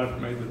 So data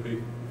made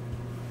the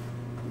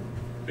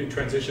big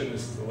transition.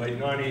 This is the late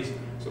 90s.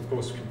 So of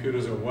course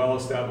computers are well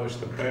established.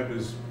 The web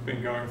has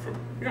been going for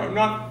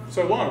not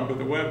so long, but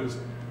the web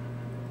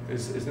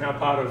is now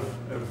part of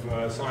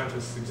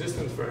scientists'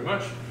 existence very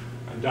much.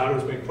 And data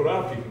is being put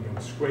up. You can go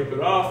and scrape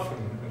it off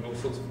and all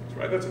sorts of things,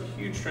 right? That's a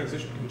huge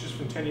transition. And just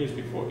from 10 years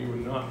before, you were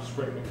not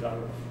scraping data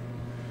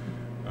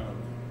off.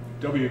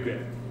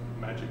 WGET,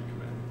 magic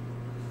command.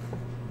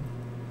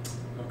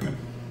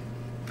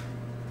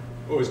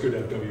 Always good to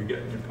have W-get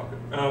in your pocket.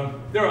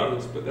 There are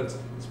others, but that's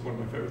one of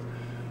my favorites.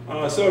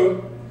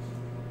 So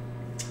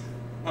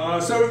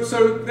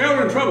now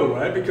we're in trouble,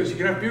 right? Because you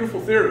can have beautiful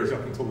theories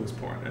up until this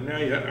point, and now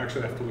you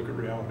actually have to look at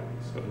reality.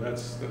 So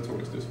that's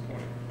always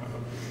disappointing.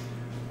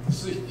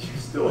 This is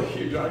still a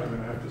huge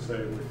argument, I have to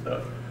say,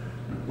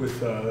 with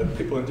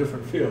people in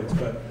different fields.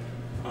 But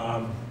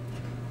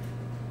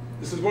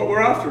this is what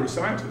we're after as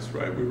scientists,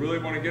 right? We really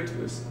want to get to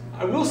this.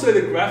 I will say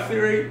that graph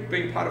theory,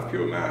 being part of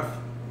pure math,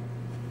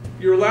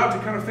 you're allowed to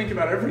kind of think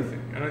about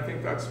everything, and I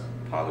think that's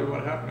partly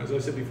what happened. As I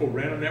said before,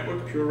 random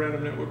network, pure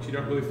random networks, you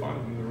don't really find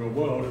them in the real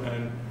world,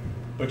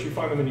 but you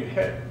find them in your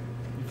head.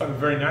 You find them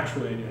very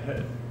naturally in your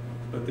head,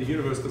 but the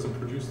universe doesn't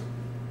produce them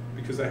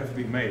because they have to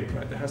be made,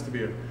 right? There has to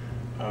be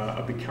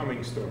a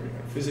becoming story.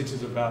 And physics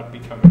is about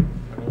becoming,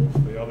 and all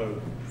of the other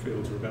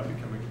fields are about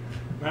becoming.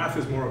 Math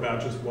is more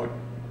about just what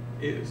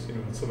is. You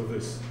know, it's sort of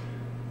this.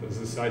 There's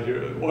this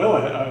idea.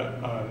 Well,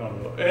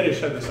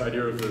 Edish had this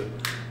idea of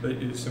that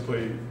you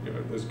simply, you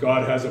know, this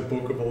God has a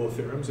book of all the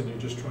theorems, and you're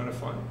just trying to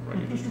find them, right?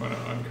 You're just trying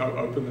to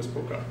open this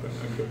book up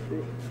and go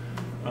through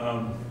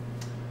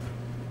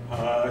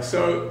it.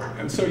 So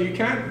you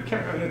can,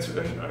 and it's,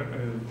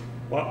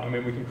 well, I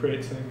mean, we can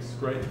create things,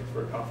 great, it's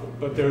very powerful,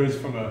 but there is,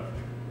 from a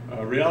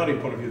reality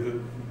point of view, that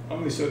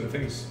only certain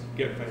things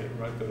get made,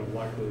 right? That are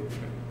likely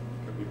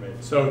can be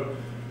made. So.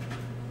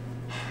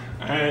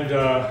 And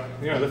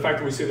you know, the fact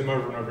that we see them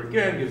over and over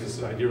again gives us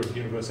an idea of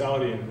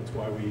universality, and that's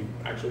why we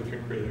actually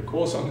can create a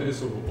course on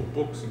this, or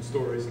books and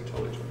stories and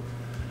tell each other.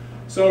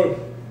 So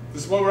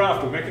this is what we're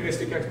after,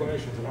 mechanistic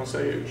explanations. And I'll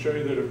show you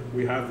that if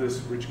we have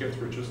this rich gets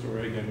richer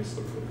story, again, is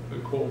sort of the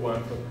core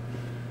one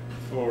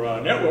for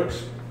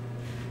networks.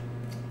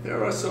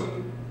 There are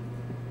some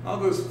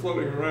others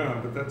floating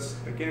around, but that's,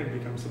 again,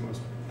 becomes the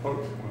most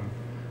potent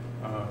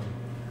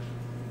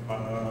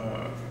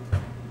one.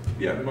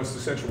 Yeah, the most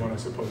essential one, I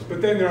suppose.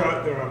 But then there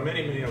are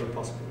many, many other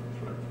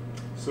possibilities, right?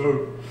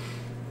 So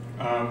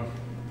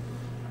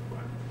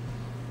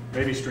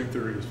maybe string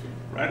theory is for you,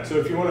 right? So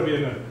if you want to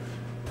be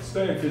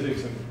stay in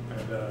physics and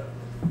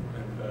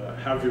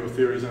have your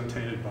theories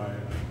untainted by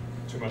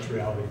too much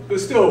reality.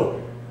 There's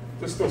still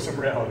some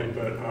reality,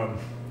 but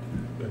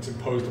that's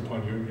imposed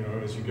upon you. You know,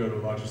 as you go to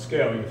a larger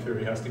scale, your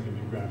theory has to give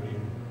you gravity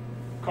and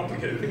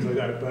complicated things like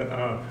that.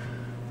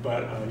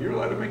 But you're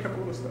allowed to make up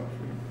all this stuff,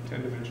 you know,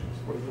 10 dimensions,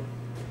 whatever.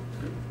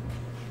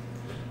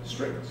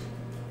 Strings.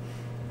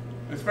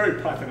 It's very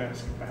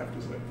Python-esque, I have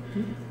to say.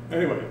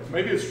 Anyway,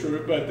 maybe it's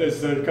true, but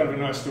there's kind of a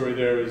nice story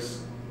there.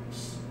 Is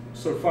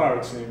so far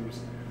it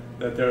seems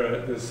that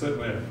there's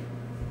certainly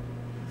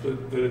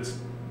that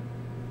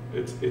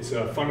it's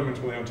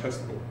fundamentally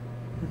untestable,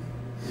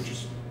 which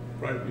is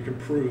right. You can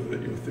prove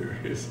that your theory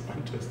is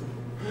untestable.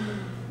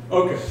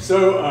 Okay,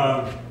 so.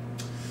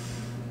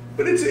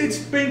 But it's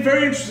been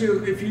very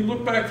interesting. If you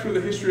look back through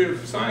the history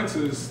of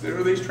sciences, there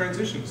are these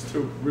transitions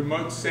to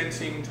remote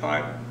sensing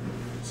type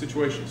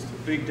situations, to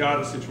big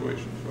data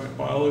situations, right?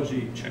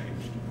 Biology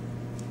changed.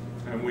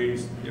 And we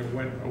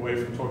went away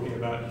from talking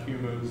about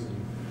humors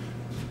and,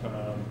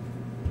 I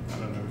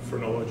don't know,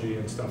 phrenology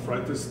and stuff,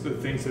 right? The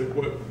things that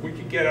we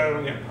could get out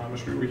on the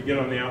chemistry, we could get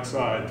on the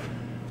outside.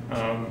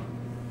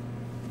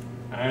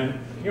 And,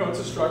 you know, it's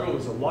a struggle.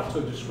 There's a lot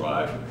to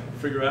describe and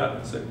figure out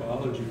and say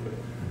biology,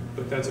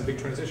 but that's a big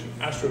transition.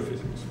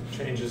 Astrophysics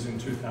changes in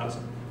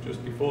 2000.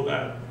 Just before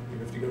that, you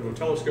have to go to a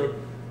telescope.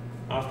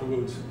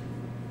 Afterwards,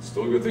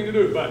 still a good thing to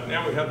do, but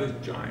now we have these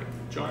giant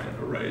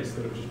arrays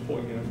that are just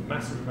pulling in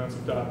massive amounts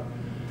of data.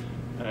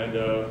 And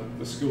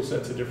the skill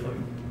sets are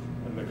different,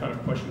 and the kind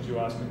of questions you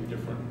ask can be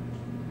different.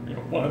 You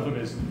know, one of them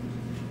is,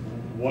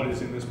 what is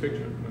in this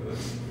picture?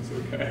 That's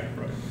okay,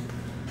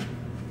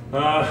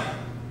 right?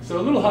 So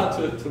a little hard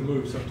to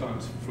move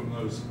sometimes from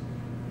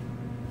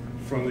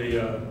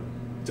the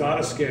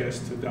data scarce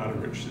to data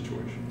rich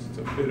situations. It's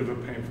a bit of a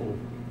painful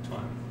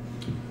time.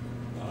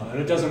 And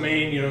it doesn't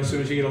mean, you know, as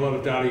soon as you get a lot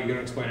of data, you're going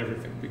to explain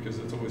everything, because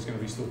it's always going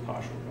to be still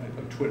partial, right?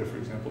 Like Twitter, for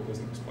example,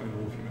 doesn't explain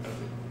all of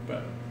humanity.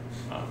 But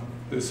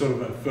there's sort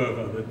of a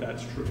fervor that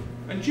that's true.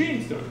 And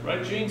genes don't,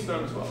 right? Genes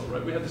don't as well,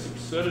 right? We had this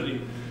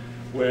absurdity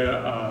where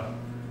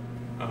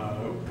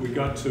we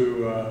got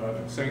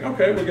to saying,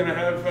 okay, we're going to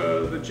have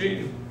the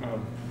gene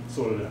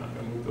sorted out,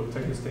 and it'll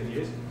take us 10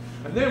 years.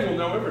 And then we'll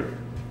know everything.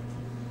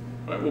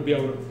 Right? We'll be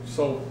able to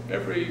solve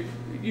every,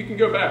 you can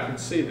go back and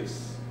see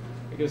this.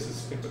 I guess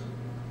it's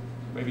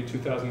maybe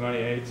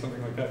 2098, something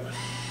like that.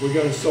 We're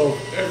going to solve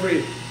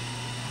every,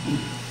 you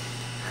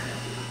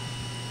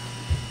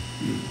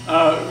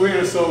know,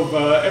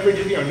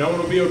 no one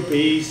will be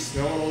obese,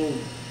 no one will,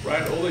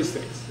 right, all these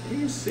things.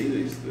 And you see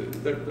these, these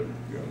were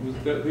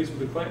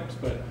the claims.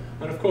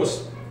 And of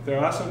course, there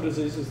are some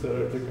diseases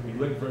that can be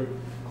linked very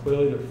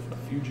clearly to a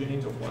few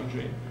genes or one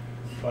gene.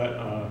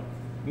 But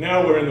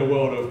now we're in the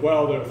world of,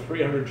 well, there are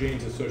 300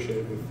 genes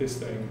associated with this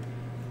thing,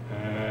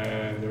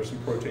 and there are some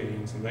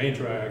proteins, and they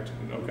interact,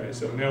 and okay,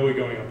 so now we're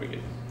going up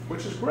again,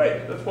 which is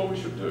great. That's what we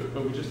should do,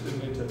 but we just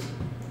didn't need to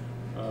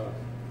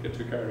get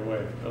too carried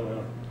away early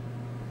on.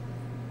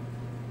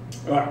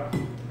 All right,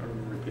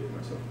 I'm repeating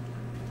myself.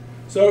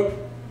 So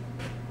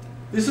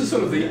this is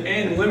sort of the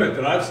end limit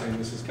that I've seen.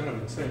 This is kind of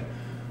insane.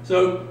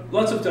 So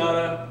lots of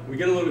data, we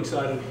get a little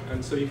excited,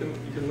 and so you can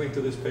link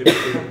to this paper.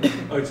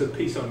 Oh, it's a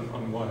piece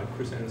on Wired,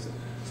 Chris Anderson.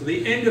 So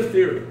the end of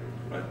theory,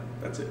 right?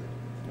 That's it.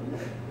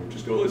 We've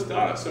just got all this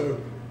data, so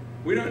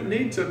we don't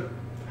need to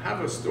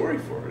have a story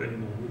for it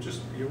anymore. We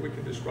just, we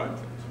can describe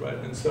things, right?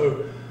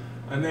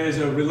 And there's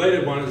a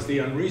related one, is the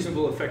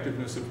unreasonable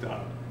effectiveness of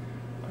data.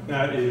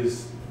 That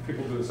is,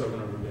 people do this over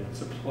and over again.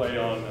 It's a play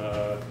on,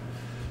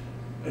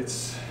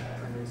 is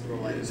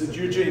it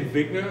Eugene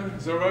Wigner,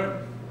 is that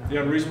right? The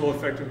unreasonable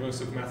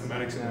effectiveness of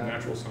mathematics and the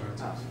natural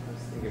sciences. I was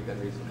thinking of the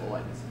unreasonable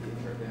lightness of the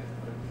internet.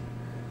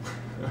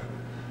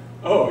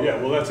 Oh yeah,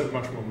 well that's a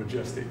much more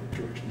majestic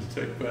direction to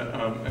take, but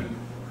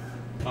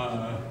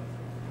I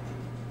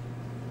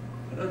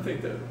don't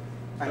think that.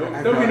 That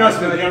would be nice,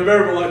 but the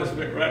unbearable lightness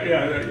of it, right?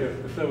 Yeah,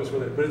 if that was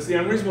related. But it's the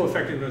unreasonable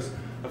effectiveness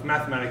of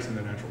mathematics and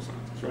the natural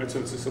sciences, right? So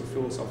it's a sort of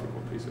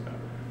philosophical piece about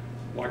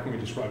why can we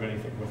describe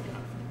anything with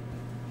math?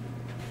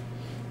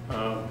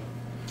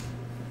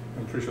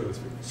 I'm pretty sure that's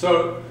good.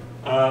 So,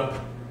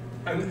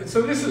 and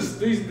so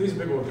these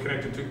people are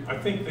connected to, I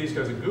think these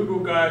guys are Google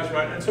guys,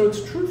 right? And so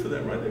it's true for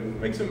them, right? They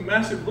make some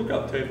massive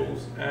lookup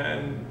tables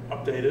and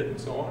update it and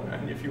so on.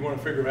 And if you want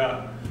to figure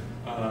out,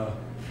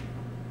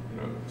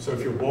 so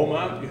if you're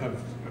Walmart, you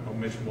have, I'll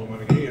mention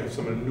Walmart again, you have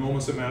some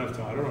enormous amount of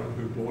data on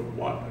who bought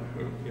what, and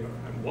who,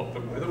 and what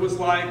the weather was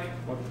like,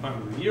 what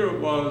time of the year it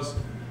was.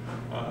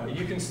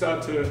 You can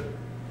start to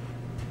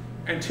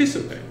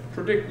anticipate,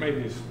 predict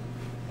maybe is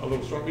a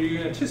little strong, but you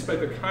can anticipate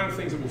the kind of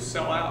things that will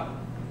sell out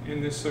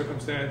in this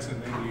circumstance, and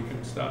then you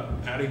can start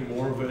adding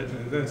more of it,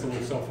 and then it's a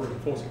little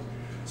self-reinforcing.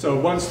 So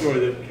one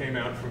story that came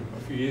out from a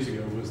few years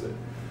ago was that,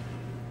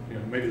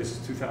 maybe this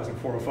is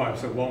 2004 or 5,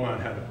 so Walmart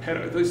had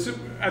a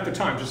at the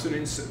time,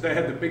 they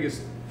had the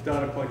biggest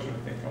data collection, I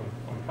think,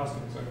 on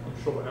customers. I'm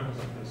sure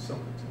Amazon has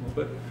something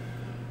similar,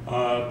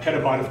 but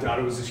petabyte of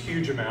data was this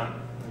huge amount,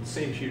 and it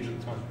seemed huge at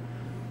the time.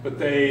 But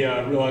they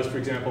realized, for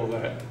example,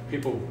 that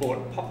people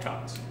bought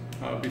Pop-Tarts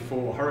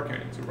before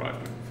hurricanes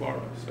arrived in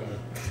Florida.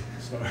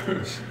 So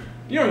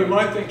you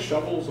might think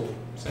shovels or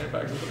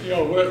sandbags,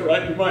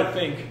 right? You might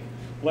think,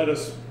 let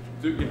us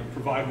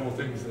provide more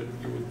things that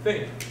you would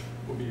think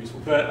would be useful.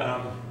 But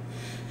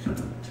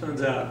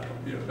turns out,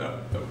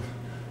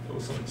 that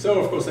was something. So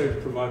of course they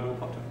provide more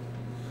Pop-Tarts.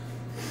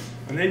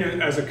 And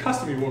then as a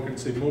customer, you walk in and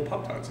see more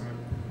Pop-Tarts.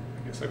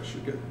 I guess I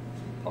should get some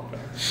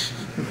Pop-Tarts.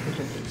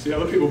 See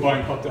other people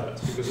buying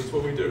Pop-Tarts because it's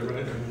what we do,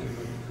 right?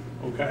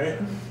 Okay.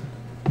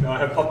 Now I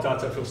have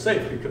Pop-Tarts, I feel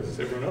safe because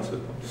everyone else has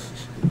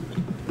Pop-Tarts.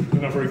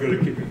 They're not very good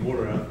at keeping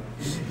water out.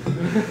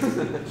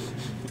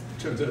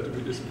 Turns out to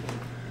be disappointing.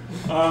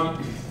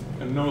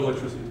 And no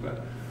electricity is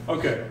bad.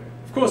 Okay.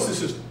 Of course,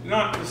 this is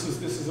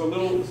a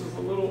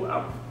little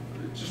out.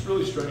 It's just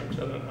really strange.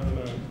 I don't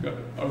know. Got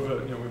over.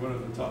 We went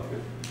over the top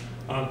here.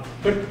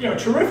 But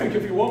terrific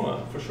if you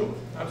Walmart for sure.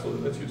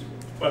 Absolutely, that's useful.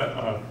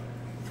 But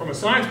from a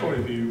science point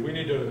of view, we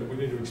need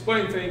to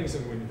explain things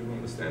and we need to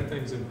understand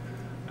things, and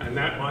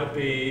that might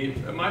be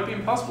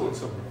impossible in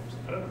some realms.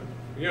 I don't know.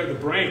 The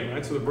brain,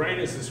 right? So the brain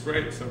is this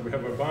great. So we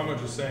have Obama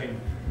just saying,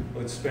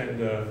 let's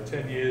spend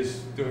 10 years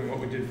doing what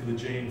we did for the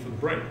gene for the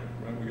brain.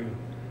 Right? We're going to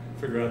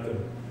figure out the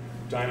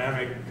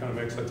dynamic kind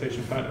of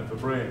excitation pattern of the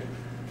brain.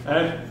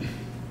 And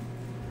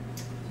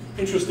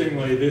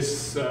interestingly,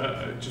 this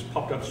just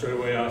popped up straight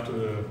away after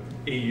the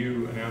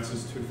EU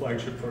announces 2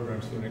 flagship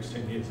programs for the next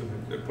 10 years. So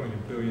they're putting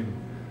 €1 billion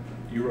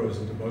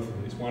into both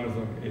of these. One of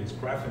them is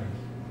graphene,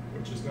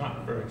 which is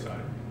not very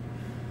exciting.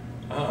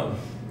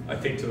 I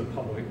think to the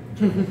public,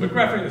 but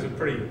graphene is a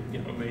pretty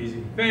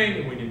amazing thing,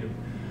 and we need to.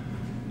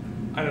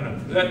 I don't know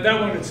that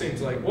one. It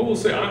seems like we'll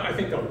see. I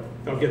think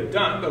they'll get it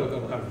done.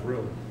 They'll have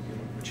real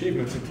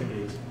achievements in 10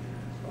 years.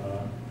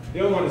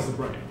 The other one is the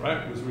brain,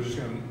 right? We're just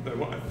going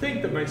to. I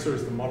think the main story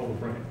is to model the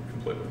brain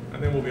completely,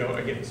 and then we'll be able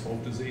again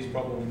solve disease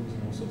problems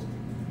and all sorts of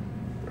things.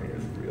 The brain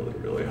is really,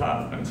 really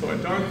hard, and so I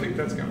don't think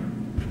that's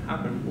going to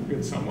happen. We'll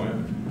get somewhere.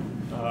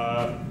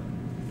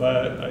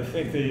 But I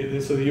think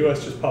so the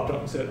US just popped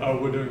up and said, oh,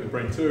 we're doing the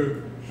brain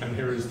too, and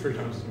here is 3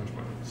 times as much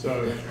money.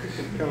 So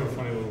kind of a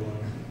funny little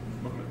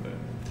moment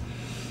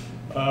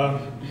there.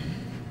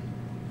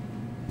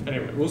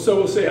 Anyway, we'll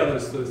see how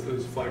those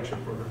flagship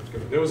programs go.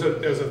 There's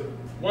a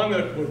one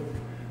that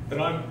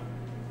I'm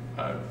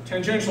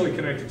tangentially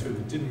connected to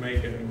that didn't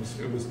make it.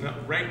 It was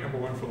not ranked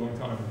 #1 for a long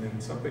time, and then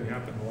something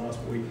happened the last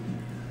week.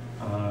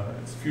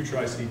 It's Future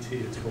ICT,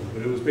 it's called,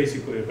 but it was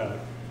basically about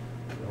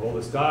all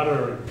this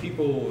data and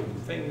people and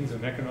things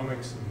and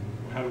economics and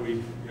how do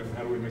we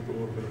make the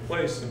world a better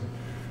place, and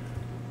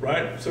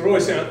right? So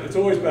it's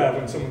always bad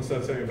when someone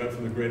starts saying about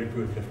for the greater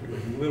good. You have to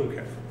be a little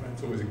careful. Right?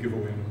 It's always a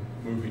giveaway in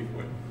a movie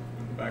when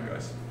the bad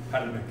guys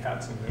patting their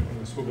cats and when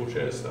the swivel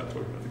chairs start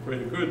talking about the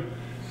greater good,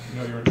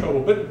 you're in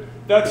trouble. But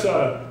that's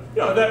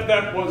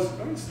that was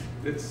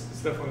it's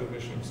definitely the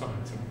mission of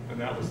science, and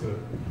that was the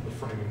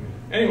framing.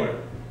 Anyway,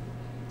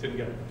 didn't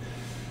get it.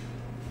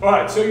 All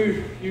right, so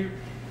you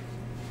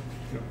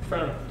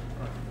fair enough.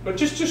 Right. But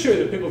just to show you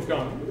that people have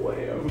gone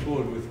way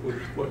overboard with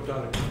what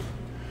data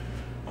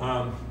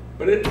comes.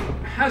 But it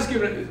has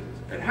given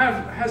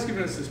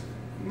us this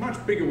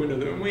much bigger window,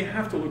 and we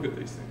have to look at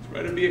these things,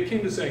 right? It'd be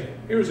akin to saying,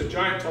 here is a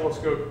giant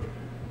telescope.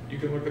 You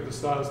can look at the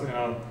stars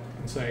now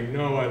and saying,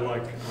 no, I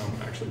like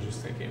actually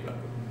just thinking about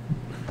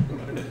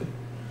them.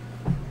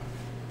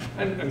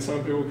 And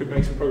some people could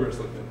make some progress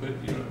like that, but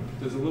you know,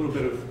 there's a little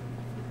bit of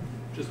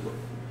just look.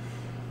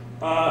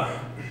 All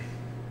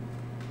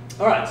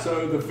right,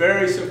 so the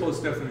very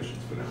simplest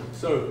definitions for networks.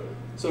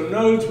 So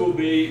nodes will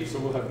be, so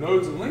we'll have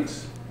nodes and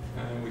links,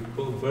 and we can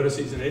call them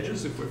vertices and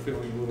edges if we're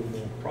feeling a little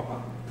more proper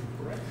and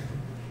correct,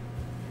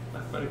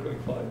 mathematically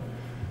inclined.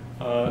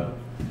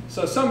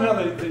 So somehow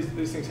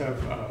these things have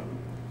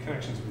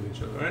connections with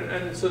each other,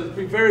 and so it'd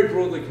be very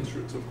broadly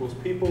construed. So of course,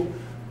 people,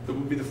 that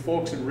would be the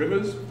forks and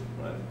rivers,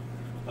 right?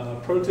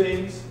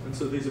 Proteins, and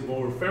so these are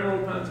more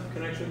ephemeral kinds of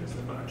connections.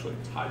 They're not actually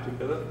tied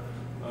together,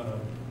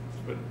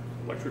 but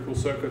electrical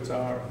circuits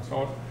are, and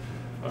so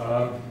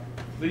on.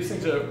 These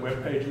things are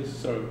web pages,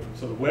 so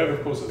the web,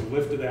 of course, is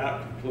lifted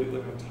out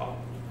completely on top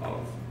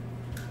of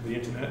the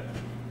internet.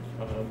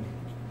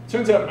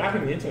 Turns out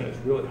mapping the internet is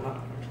really hard,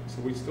 actually,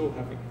 so we still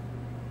haven't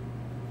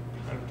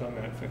kind of done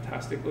that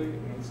fantastically.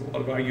 And there's a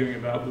lot of arguing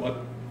about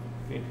what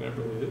the internet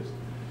really is,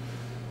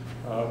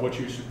 what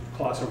you should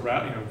class a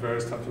route, you know,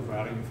 various types of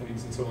routing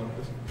things and so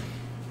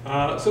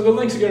on. So the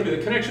links are going to be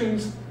the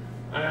connections,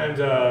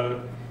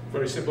 and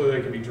very simply,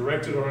 they can be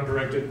directed or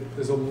undirected.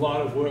 There's a lot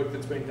of work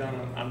that's been done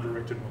on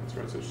undirected ones,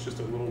 right? So it's just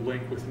a little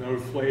link with no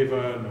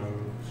flavor, no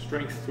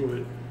strength to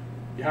it.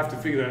 You have to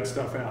figure that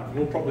stuff out. And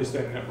we'll probably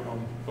stay in that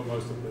realm for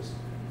most of this,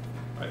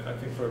 I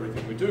think, for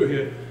everything we do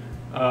here.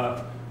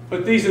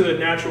 But these are the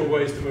natural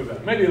ways to move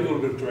out. Maybe a little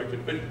bit of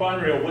directed, but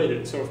binary or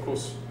weighted. So of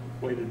course,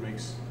 weighted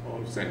makes a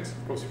lot of sense.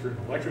 Of course, if you're in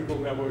electrical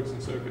networks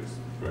and circuits,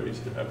 it's very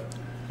easy to have.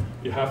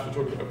 You have to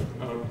talk about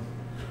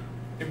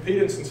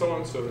impedance and so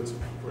on, so that's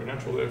very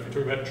natural there. If you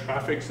talk about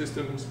traffic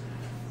systems,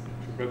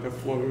 talk about the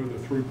flow, the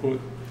throughput,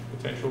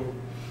 potential.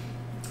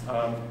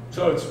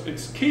 So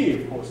it's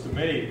key, of course, to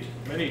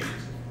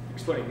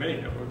explaining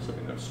many networks. I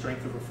mean, the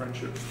strength of a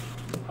friendship,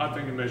 hard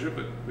thing to measure,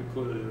 but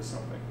clearly there's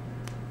something.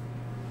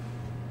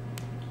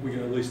 We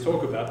can at least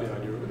talk about the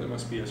idea of it. There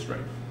must be a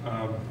strength.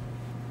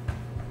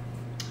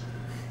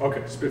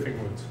 Okay, spiffing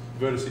words,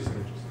 vertices and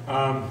edges.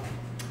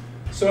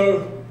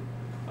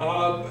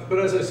 But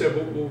as I said,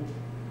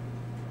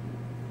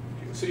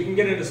 so you can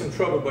get into some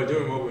trouble by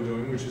doing what we're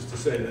doing, which is to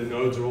say the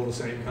nodes are all the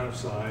same kind of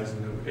size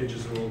and the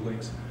edges are all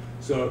links.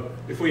 So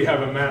if we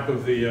have a map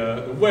of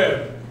the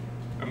web,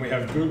 and we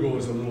have Google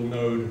as a little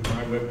node,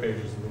 my web page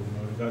is a little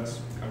node,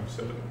 that's kind of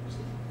set up.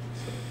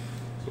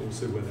 So we'll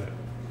see where that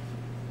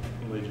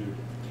leads you.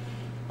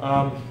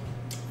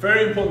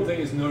 Very important thing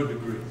is node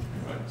degree,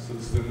 right? So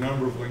this is the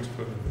number of links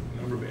per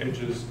node, number of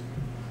edges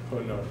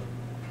per node.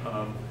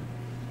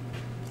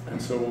 And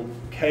so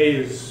K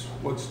is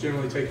what's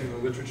generally taken in the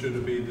literature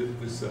to be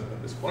this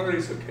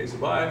quantity, so K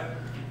sub I.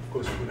 Of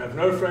course, you can have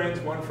no friends,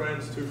 one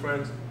friend, two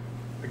friends.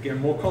 Again,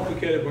 more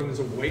complicated when there's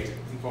a weight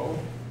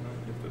involved.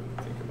 You have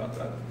to think about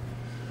that.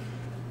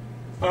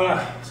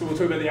 So we'll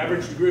talk about the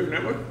average degree of a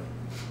network.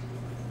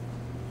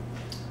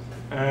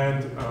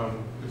 And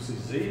you'll see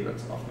Z,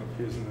 that's often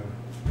appears in the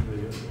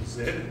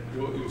Z.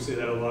 You'll see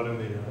that a lot in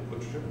the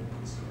literature.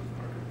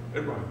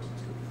 It rhymes.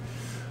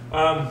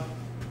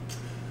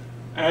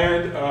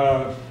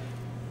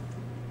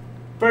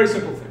 Very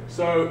simple thing.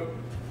 So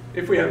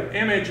if we have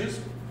M edges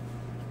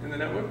in the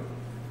network,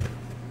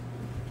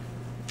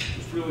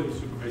 it's really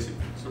super basic.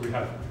 So we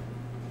have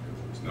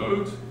these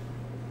nodes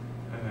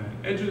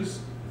and edges,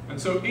 and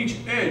so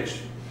each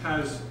edge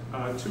has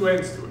two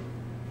ends to it.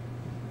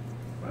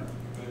 Right?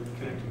 They're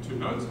connecting two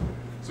nodes.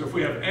 So if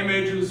we have M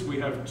edges, we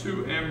have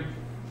two M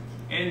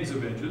ends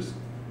of edges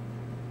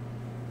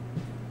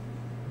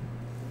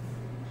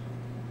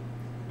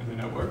in the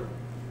network.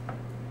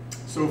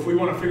 So if we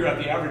want to figure out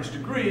the average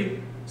degree,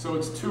 so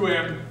it's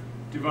 2m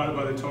divided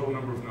by the total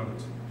number of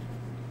nodes.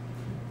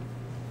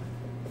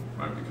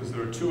 Right? Because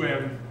there are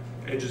 2m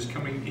edges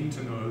coming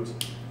into nodes,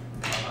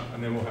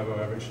 and then we'll have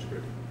our average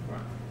degree.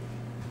 Right?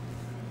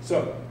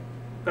 So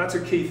that's a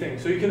key thing.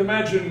 So you can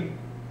imagine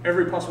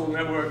every possible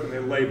network, and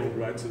they're labeled,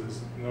 right? So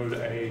there's node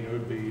A,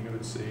 node B,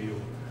 node C.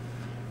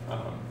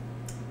 Or,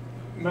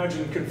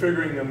 imagine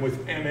configuring them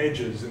with m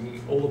edges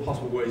and all the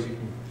possible ways you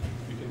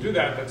can do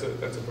that. That's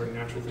a very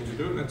natural thing to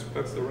do, and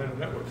that's the random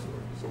network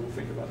story. So we'll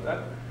think about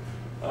that.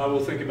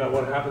 We'll think about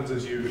what happens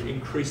as you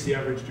increase the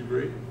average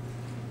degree.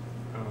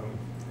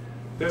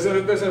 There's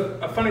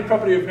a funny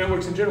property of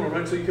networks in general,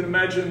 right? So you can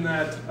imagine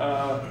that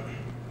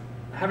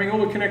having all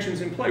the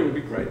connections in play would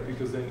be great,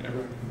 because then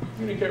everyone can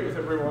communicate with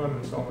everyone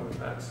and so on, and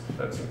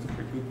that seems like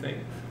a good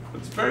thing. But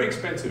it's very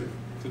expensive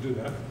to do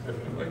that,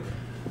 evidently.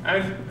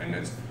 And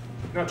it's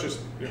not just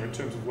in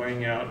terms of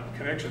weighing out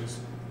connections,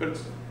 but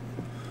it's,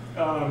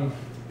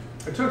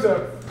 it turns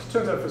out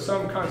for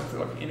some kinds of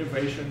like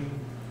innovation,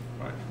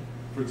 right?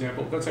 For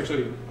example, that's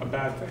actually a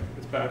bad thing.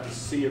 It's bad to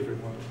see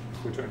everyone.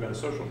 We're talking about a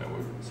social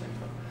network at the same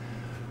time.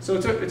 So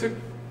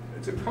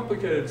it's a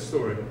complicated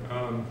story.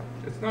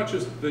 It's not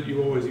just that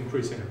you always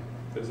increase in.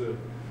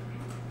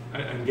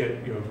 and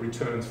get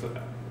returns for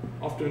that.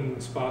 Often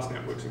sparse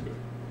networks are good.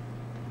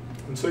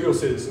 And so you'll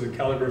see this is a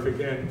calligraphic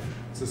N.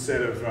 It's a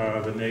set of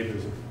the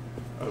neighbors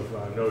of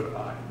node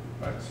I.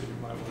 Right? So you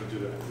might want to do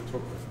that. We'll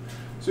talk about it.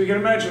 So you can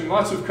imagine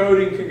lots of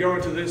coding can go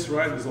into this,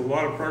 right? There's a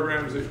lot of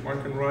programs that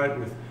one can write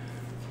with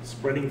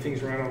spreading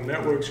things around on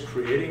networks,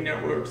 creating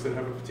networks that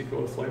have a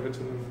particular flavor to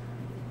them.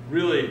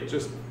 Really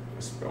just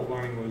a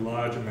spellbindingly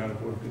large amount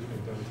of work is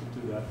being done to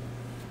do that.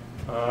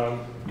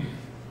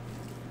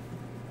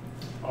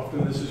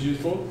 Often this is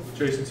useful,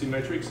 adjacency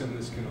matrix, and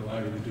this can allow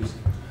you to do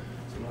some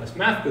nice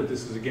math, but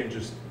this is again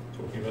just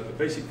talking about the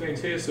basic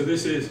things here. So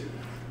this is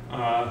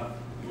a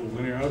little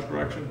linear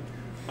algebra action.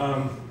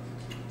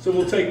 So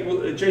we'll take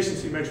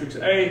adjacency matrix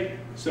A.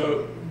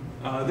 So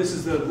this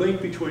is the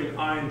link between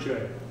I and J,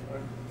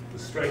 right? The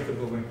strength of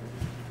the link.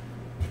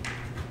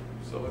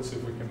 So let's see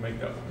if we can make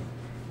that one.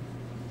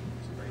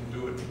 See if I can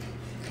do it.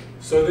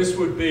 So this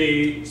would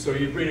be, so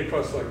you'd read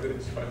across like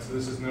this, right? So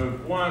this is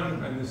node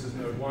 1, and this is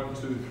node 1,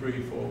 2,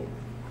 3, 4,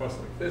 across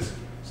like this.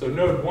 So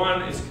node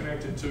 1 is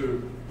connected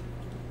to,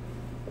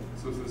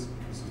 so this is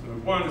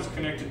node 1, it's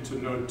connected to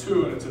node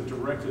 2, and it's a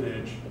directed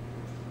edge,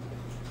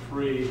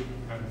 3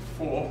 and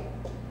 4.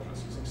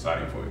 This is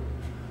exciting for you.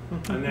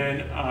 And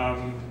then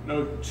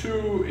node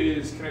 2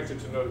 is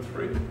connected to node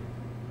 3,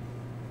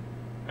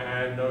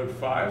 and node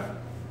 5.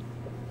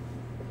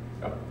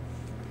 Yep.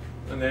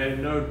 And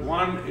then node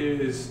 1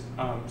 is,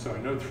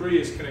 node 3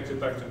 is connected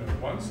back to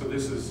node 1. So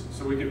this is,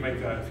 so we can make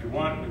that if you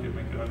want, we can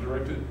make it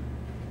undirected.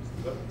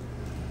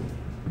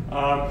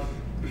 Am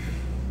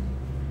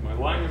I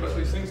lying about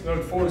these things?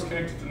 Node 4 is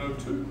connected to node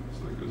 2,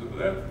 so it goes over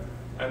there.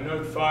 And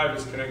node 5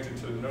 is connected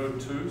to node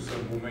 2, so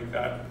we'll make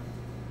that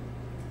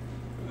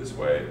this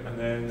way. And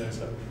then there's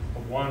a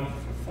 1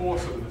 for 4,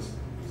 so this.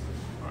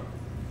 All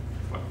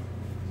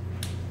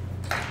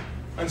right.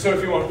 And so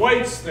if you want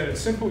weights, then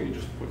it's simple. You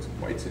just put some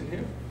weights in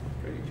here.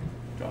 Okay, you can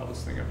dial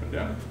this thing up and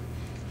down.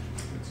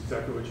 That's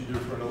exactly what you do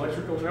for an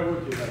electrical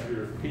network. You have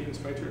your impedance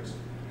matrix.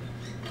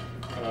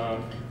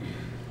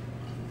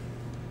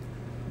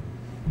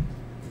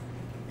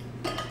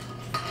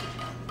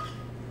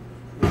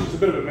 Which is a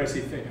bit of a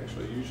messy thing,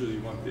 actually. Usually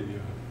you want the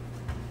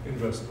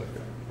inverse like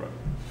that. Right.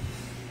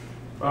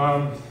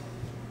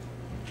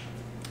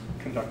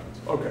 Conductance.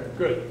 Okay,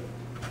 good.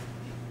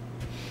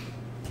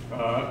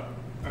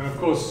 And of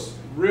course,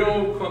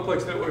 real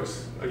complex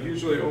networks are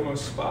usually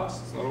almost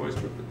sparse. It's not always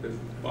true, but they're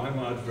by and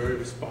large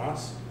very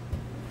sparse.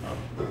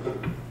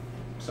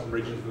 Some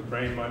regions of the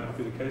brain might not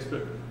be the case,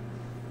 but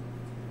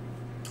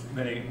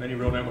many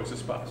real networks are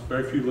sparse.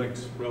 Very few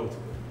links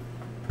relatively.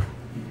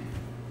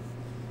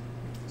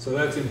 So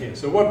that's in here.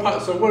 So what?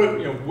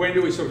 When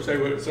do we sort of say?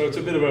 So it's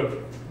a bit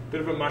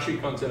of a mushy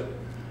concept,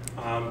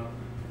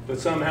 but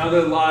somehow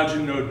they're large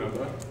in node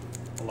number.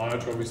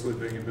 Large, obviously,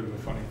 being a bit of a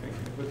funny thing,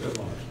 but they're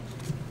large.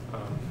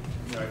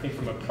 I think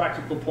from a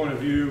practical point of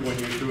view, when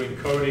you're doing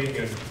coding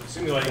and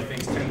simulating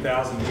things,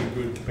 10,000 is a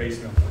good base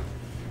number,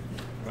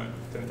 right?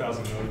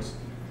 10,000 nodes.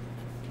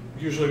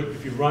 Usually,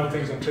 if you run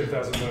things on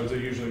 10,000 nodes, it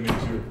usually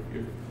means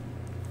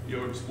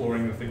you're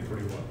exploring the thing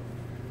pretty well.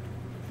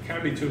 It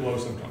can be too low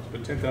sometimes,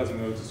 but 10,000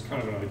 nodes is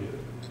kind of an idea.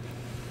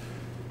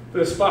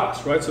 They're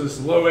sparse, right? So this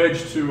is low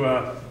edge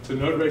to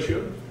node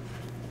ratio.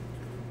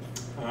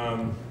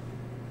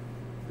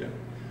 Yeah,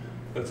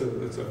 that's a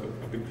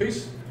big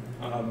piece.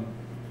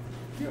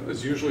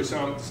 There's usually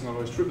some, it's not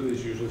always true, but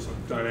there's usually some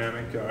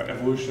dynamic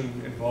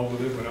evolution involved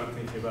with it. We're not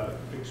thinking about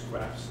fixed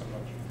graphs so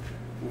much.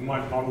 We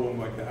might model them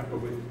like that,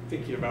 but we're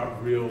thinking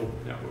about real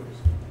networks.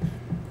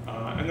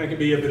 And there can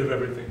be a bit of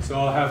everything. So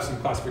I'll have some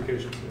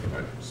classifications here,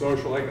 right?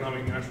 Social,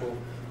 economic, natural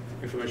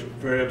information,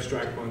 very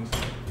abstract ones,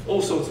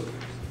 all sorts of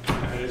things.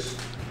 And it's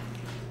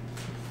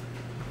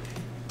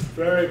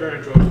very, very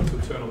enjoyable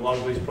to turn a lot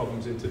of these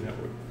problems into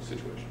network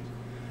situations.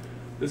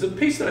 There's a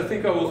piece that I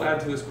think I will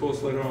add to this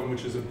course later on,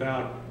 which is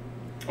about,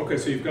 okay,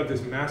 so you've got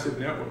this massive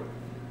network.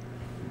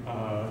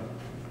 How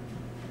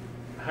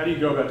do you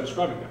go about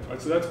describing that? Right?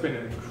 So that's been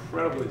an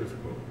incredibly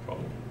difficult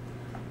problem.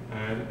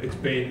 And it's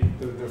been,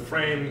 the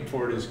frame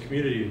for it is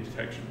community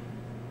detection.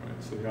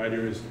 Right? So the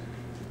idea is,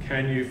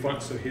 can you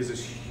find, so here's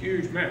this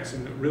huge mess,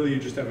 and really you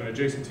just have an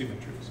adjacency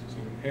matrix.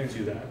 Someone hands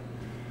you that.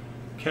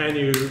 Can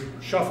you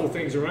shuffle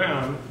things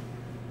around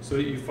so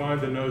that you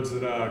find the nodes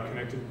that are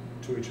connected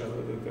to each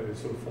other, that they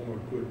sort of form a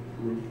good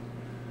group,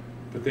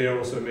 but they are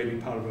also maybe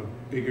part of a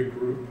bigger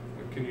group?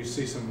 Like, can you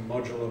see some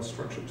modular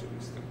structure to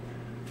this thing?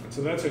 And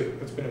so that's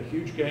been a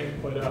huge game,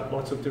 played out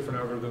lots of different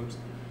algorithms.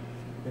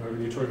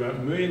 You talk about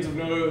millions of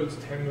nodes,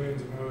 10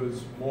 millions of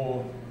nodes,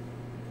 more.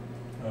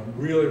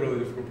 Really, really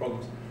difficult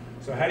problems.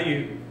 So how do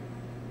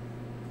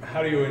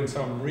you in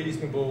some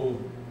reasonable,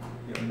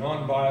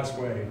 non-biased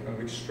way, kind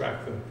of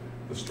extract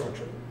the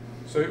structure?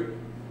 So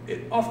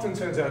it often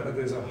turns out that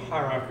there's a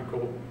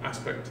hierarchical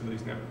aspect to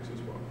these networks as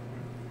well.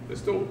 There's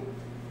still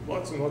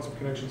lots and lots of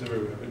connections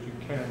everywhere, but you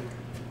can,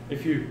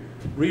 if you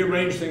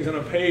rearrange things on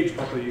a page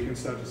properly, you can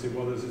start to see,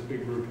 well, there's this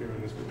big group here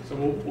and this group. So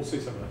we'll see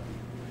some of that.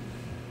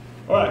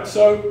 All right,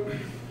 so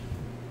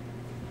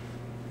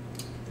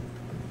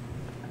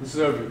this is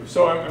overview.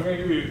 So I'm going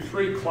to give you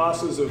 3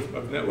 classes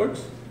of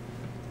networks,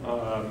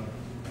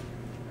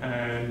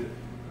 and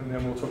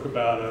then we'll talk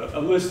about a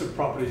list of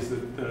properties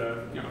that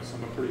are,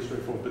 some are pretty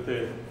straightforward, but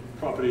they're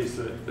properties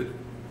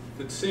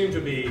that seem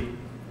to be,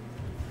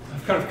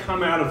 have kind of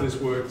come out of this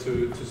work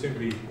to seem to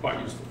be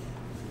quite useful.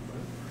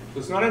 So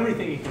it's not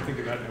everything you can think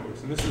about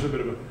networks, and this is a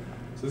bit of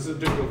so this is a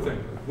difficult thing.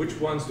 Which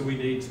ones do we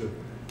need to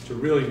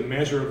really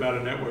measure about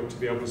a network to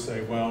be able to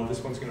say, well,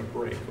 this one's going to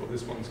break, or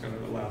this one's going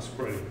to allow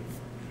spreading?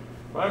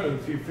 Right? And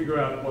if you figure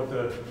out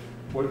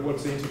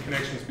what's the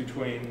interconnections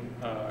between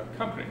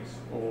companies,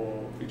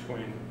 or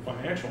between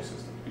financial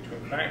systems,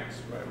 between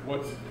banks, right?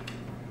 What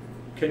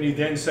can you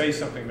then say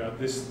something about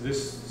this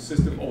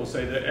system, or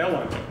say the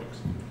airline networks?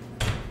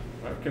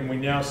 Right? Can we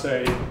now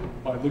say,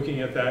 by looking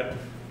at that,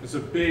 it's a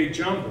big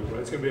jumble, right?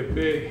 It's going to be a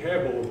big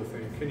hairball of a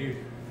thing. Can you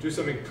do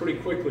something pretty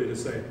quickly to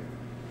say,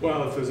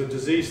 well, if there's a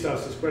disease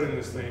starts to spread in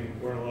this thing,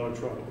 we're in a lot of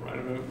trouble, right?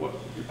 I mean,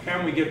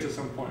 can we get to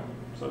some point?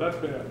 So that's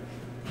been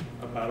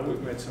a battle.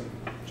 We've made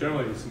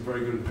generally some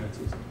very good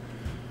advances.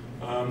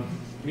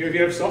 If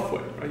you have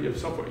software, right? You have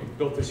software, you've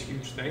built this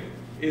huge thing.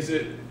 Is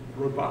it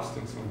robust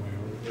in some way,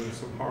 or there's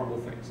some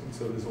horrible things? And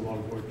so there's a lot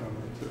of work done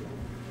there too.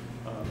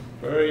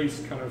 Very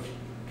kind of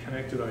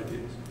connected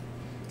ideas.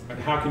 And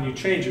how can you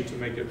change it to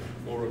make it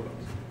more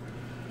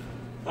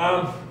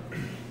robust?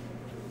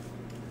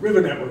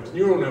 River networks,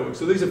 neural networks.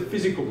 So these are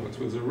physical ones.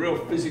 There's a real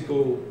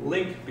physical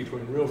link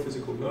between real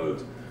physical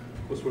nodes.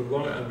 Of course, we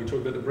talked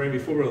about the brain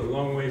before. We're a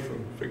long way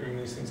from figuring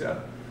these things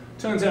out.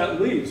 Turns out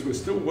leaves, we're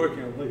still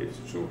working on leaves.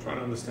 We're still trying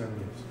to understand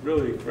leaves.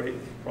 Really great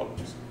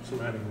problems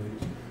surrounding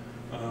leaves.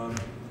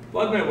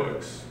 Blood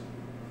networks,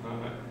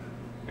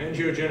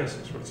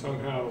 angiogenesis, right?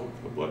 Somehow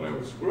the blood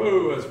networks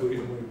grow as we're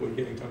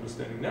getting to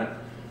understanding that.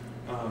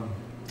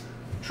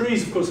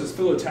 Trees, of course, is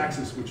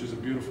phyllotaxis, which is a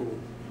beautiful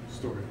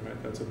story,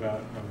 right? That's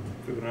about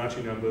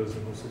Fibonacci numbers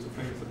and all sorts of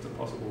things. That's a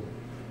possible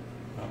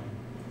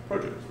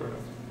project. It's very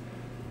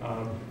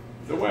nice.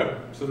 The web.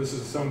 So this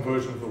is some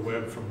version of the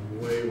web from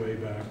way, way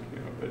back,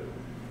 but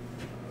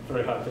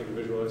very hard thing to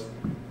visualize.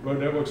 Road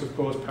networks, of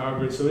course, power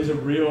grids. So these are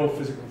real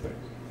physical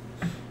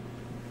things.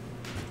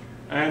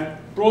 And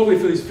broadly,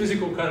 for these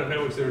physical kind of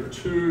networks, there are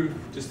 2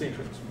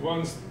 distinctions.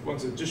 One's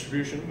a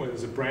distribution where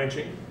there's a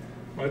branching,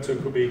 right? So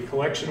it could be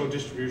collection or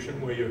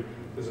distribution where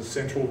there's a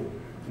central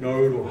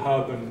node or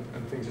hub and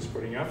things are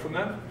spreading out from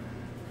that.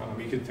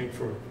 You could think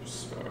for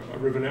a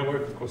river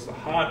network, of course, the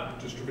heart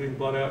distributing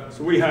blood out.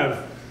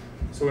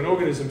 So in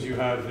organisms, you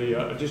have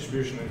a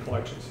distribution and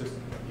collection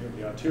system. You have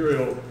the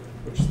arterial,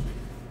 which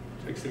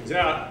takes things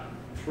out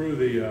through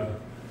the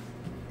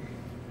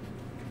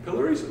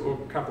capillaries or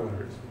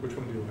capillaries. Which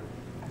one do you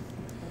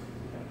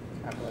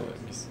like?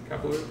 Capillaries.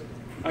 Capillaries.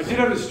 I did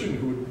have a student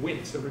who would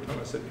wince every time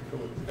I said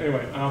capillaries.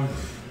 Anyway,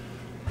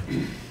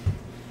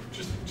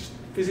 just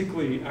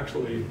physically,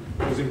 actually,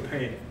 was in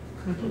pain.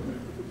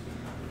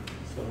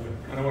 So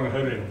I don't want to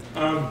hurt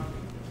anyone.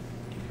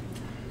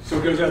 So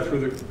it goes out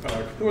through the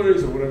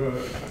capillaries, or whatever I'm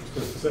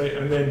supposed to say,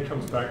 and then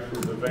comes back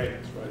through the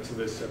veins, right? So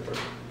they're separate,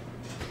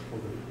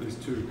 these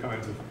 2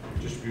 kinds of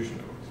distribution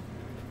networks.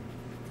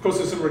 Of course,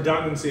 there's some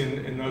redundancy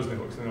in those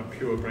networks. They're not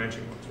pure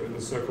branching ones, right?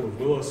 The circle of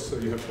Willis, so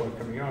you have blood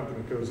coming up, and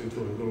it goes into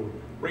a little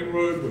ring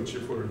road, which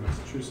if we're in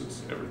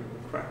Massachusetts, everything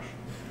would crash.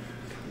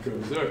 It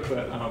goes there,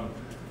 but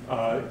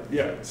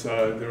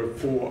there are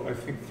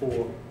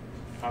 4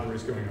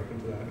 arteries going up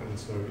into that, and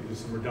so there's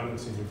some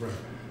redundancy in your brain.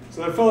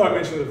 So that fellow I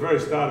mentioned at the very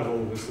start of all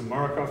of this, the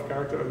Marikov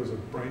character, who's a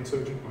brain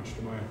surgeon, much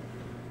to my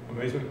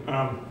amazement,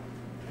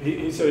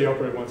 he said he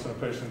operated once on a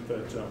patient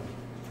that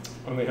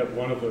only had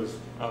one of those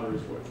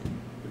arteries working.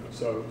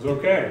 So it was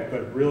okay,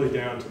 but really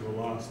down to the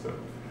last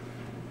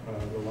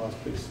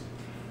piece.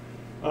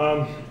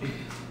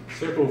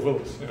 Circle of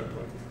Willis,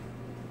 right.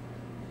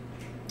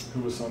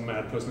 Who was some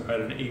mad person who had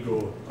an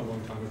ego a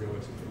long time ago, I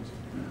suppose.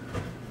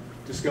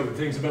 Discovered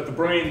things about the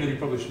brain that he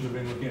probably shouldn't have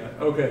been looking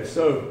at. Okay,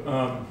 so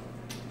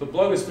the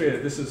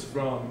blogosphere, this is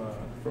from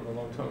a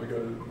long time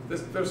ago.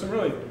 There's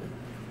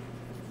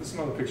some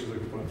other pictures I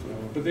could put up for that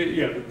one. But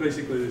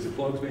basically there's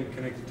blogs being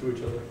connected to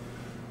each other.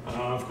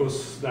 Of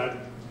course, that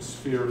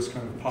sphere has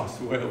kind of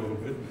passed away a little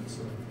bit. It's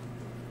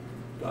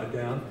died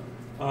down.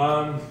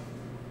 Or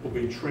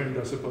being trimmed,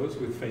 I suppose,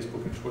 with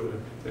Facebook and Twitter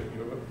taking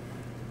over.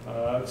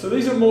 So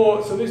these are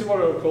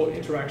what I would call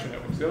interaction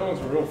networks. The other ones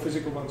are real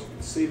physical ones. You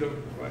can see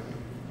them, right?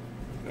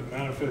 They're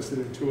manifested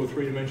in 2 or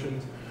 3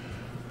 dimensions.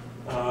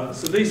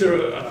 So these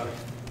are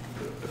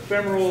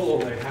ephemeral,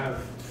 or they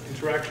have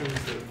interactions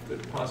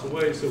that pass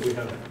away. So we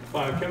have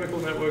biochemical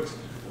networks,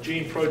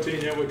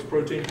 gene-protein networks,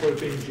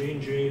 protein-protein,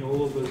 gene-gene,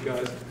 all of those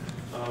guys.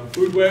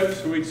 Food webs,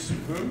 who eats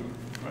whom?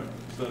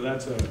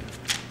 Right.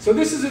 So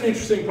this is an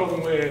interesting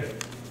problem where,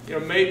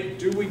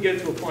 do we get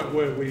to a point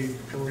where we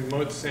can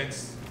remote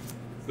sense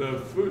the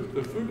food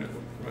network,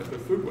 right? The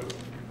food web,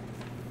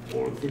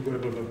 or the food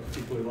web of a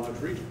particularly large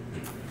region.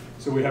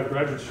 So we have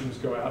graduate students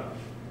go out,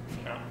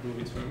 count who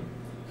eats whom,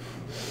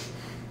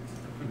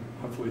 and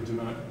hopefully do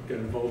not get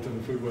involved in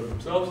the food web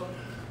themselves.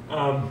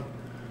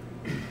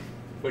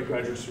 where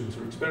graduate students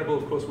are expendable.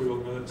 Of course, we all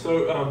know that.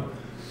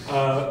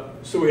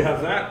 So we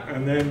have that,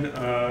 and then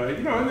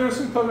you know, and there are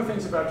some clever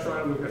things about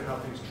trying to look at how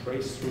things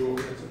trace through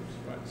organisms,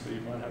 right? So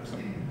you might have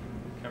some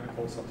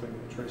chemical something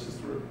that traces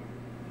through.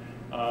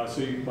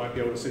 So you might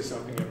be able to say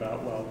something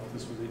about, well,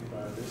 this was eaten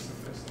by this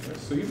and this and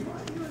this. So you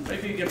might, you know,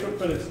 maybe you get,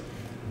 but it's.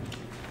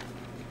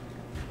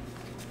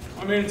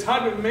 I mean, it's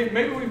hard to,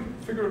 maybe we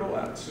figure it all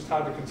out. It's just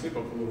hard to conceive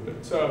of a little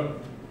bit. So,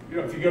 you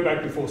know, if you go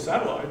back before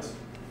satellites,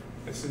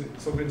 it's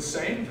sort of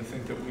insane to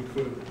think that we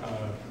could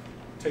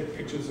take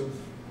pictures of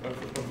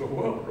the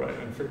world, right,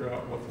 and figure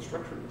out what the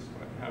structure is,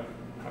 right,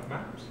 have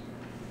maps.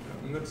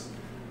 And it's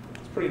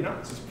pretty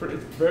nuts. It's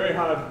very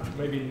hard,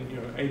 maybe, you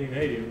know,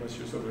 1880, unless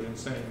you're sort of an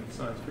insane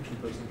science fiction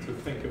person, to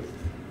think of.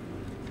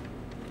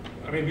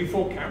 I mean,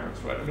 before cameras,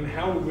 right? I mean,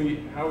 how would you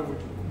know,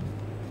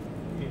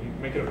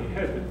 make it up in your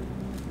head?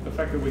 But the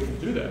fact that we can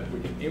do that, we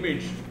can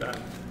image that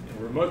in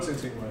a remote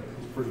sensing way,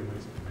 is pretty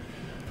amazing.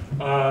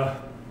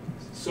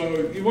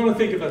 So you want to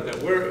think about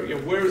that.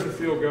 Where is the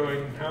field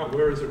going?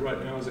 Where is it right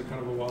now? Is it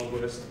kind of a Wild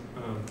West?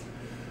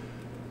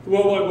 The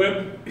World Wide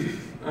Web,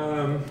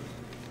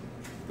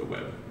 the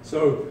web.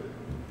 So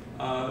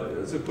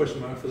there's a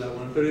question mark for that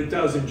one, but it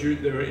does induce,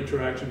 there are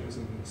interactions,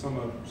 and some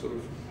are sort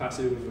of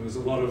passive, and there's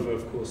a lot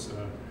of course,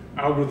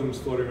 algorithms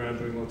floating around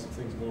doing lots of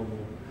things more and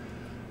more.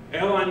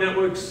 Airline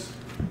networks,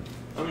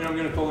 I mean, I'm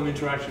going to call them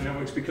interaction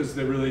networks because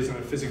there really isn't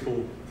a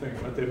physical thing,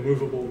 right? They're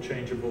movable,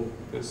 changeable.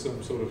 There's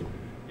some sort of,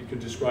 you could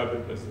describe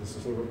it as this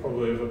sort of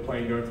probably of a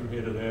plane going from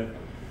here to there.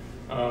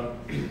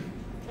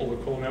 All the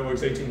call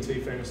networks, AT&T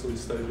famously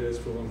studied theirs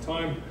for a long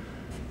time.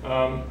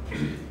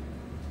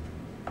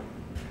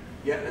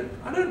 Yeah, and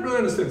I don't really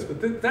understand this,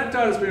 but that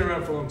data's been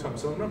around for a long time,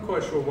 so I'm not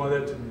quite sure why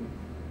that didn't.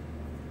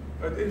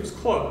 It was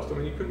closed. I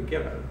mean, you couldn't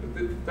get at it.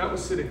 But that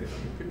was sitting there. I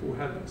mean, people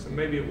had this, and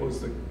maybe it was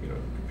the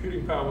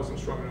computing power wasn't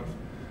strong enough.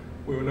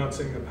 We were not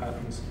seeing the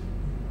patterns.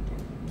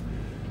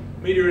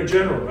 Media in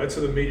general, right?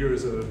 So the media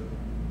is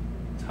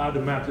it's hard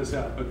to map this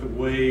out, but the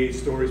way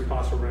stories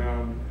pass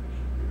around,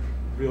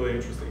 really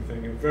interesting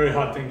thing. A very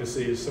hard thing to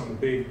see is some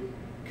big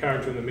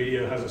character in the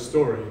media has a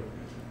story,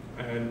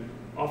 and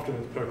often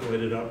it's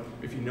percolated up.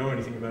 If you know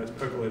anything about it, it's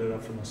percolated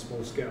up from a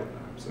small scale,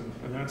 perhaps,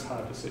 and that's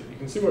hard to see. You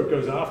can see where it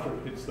goes after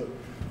it hits the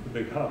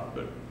big hub,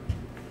 but it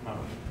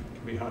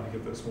can be hard to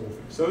get those small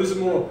things. So this is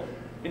more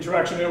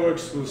interaction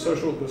networks, the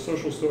social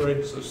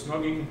story, so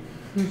snogging,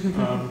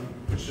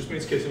 which just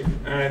means kissing,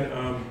 and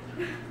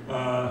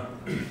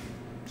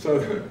so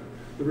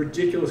the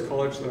ridiculous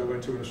college that I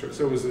went to in Australia.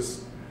 So it was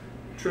this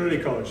Trinity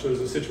College. So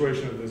there's a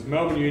situation of there's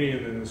Melbourne Uni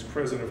and then there's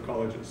crescent of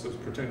colleges. So it's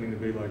pretending to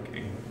be like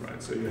England,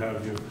 right? So you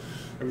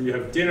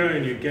have dinner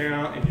in your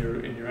gown,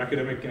 in your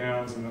academic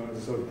gowns, and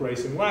there's sort of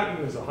grace in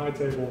Latin. There's a high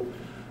table,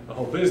 the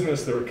whole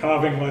business. There are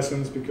carving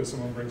lessons because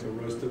someone brings a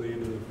roast to the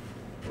end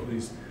of all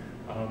these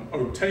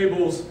oak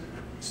tables.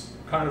 It's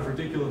kind of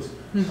ridiculous.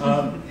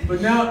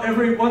 But now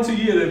once a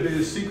year there'd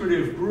be a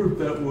secretive group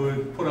that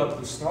would put up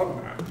the snog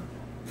map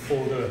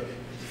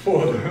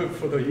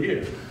for the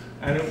year.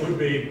 And it would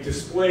be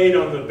displayed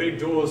on the big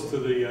doors to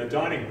the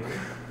dining room.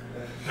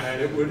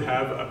 And it would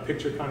have a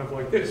picture kind of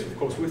like this, of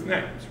course, with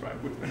names, right?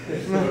 With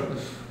names.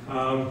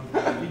 So,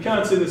 you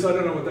can't see this, I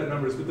don't know what that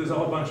number is, but there's a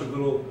whole bunch of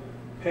little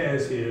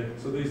pairs here.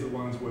 So these are the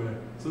ones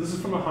so this is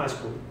from a high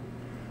school.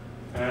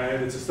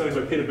 And it's a study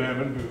by Peter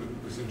Behrman, who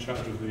was in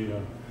charge of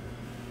the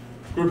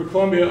group at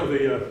Columbia, of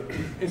the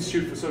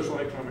Institute for Social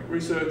and Economic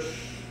Research,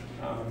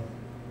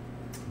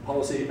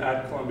 policy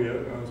at Columbia,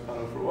 I was part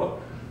of for a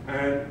while.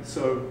 And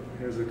so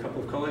here's a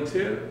couple of colleagues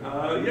here.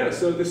 Yeah,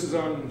 so this is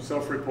on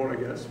self-report,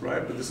 I guess,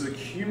 right? But this is a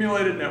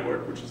accumulated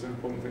network, which is an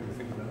important thing to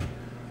think about.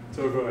 It's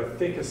over, I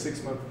think, a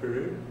 6-month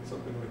period,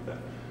 something like that.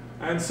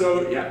 And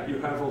so, yeah, you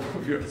have all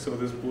of your, so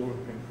this blue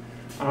and pink.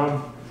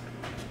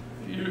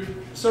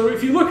 So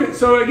if you look at,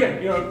 so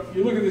again, you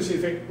look at this and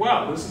you think,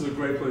 wow, this is a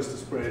great place to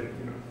spread,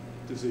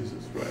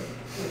 diseases, right?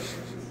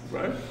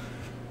 Right?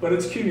 But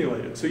it's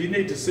accumulated, so you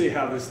need to see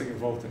how this thing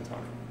evolved in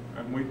time.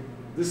 And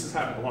this has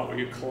happened a lot, where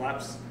you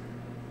collapse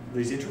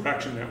these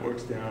interaction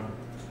networks down,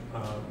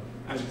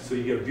 and so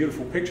you get a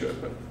beautiful picture,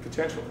 but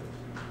potentially.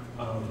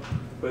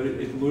 But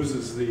it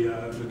loses the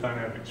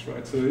dynamics,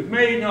 right? So it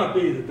may not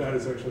be that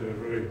is actually a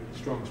very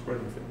strong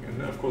spreading thing.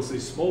 And of course,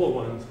 these smaller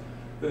ones,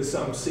 there's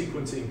some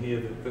sequencing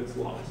here that's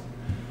lost.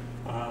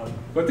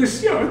 But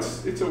this,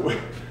 it's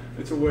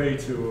a way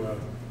to.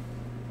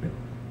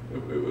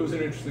 It was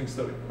an interesting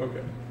study.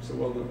 Okay, so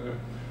well done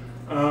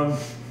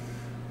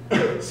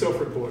there.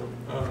 Self-report.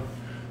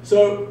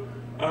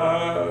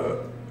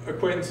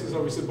 Acquaintances,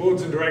 obviously,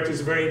 boards and directors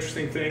is a very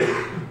interesting thing.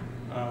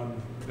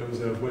 There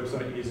was a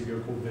website years ago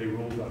called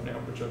theyrule.now,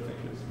 which I think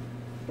is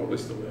probably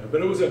still there.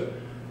 But it was a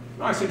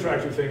nice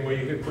interactive thing where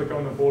you could click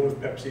on the board of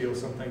Pepsi or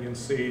something and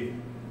see,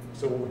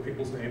 so all the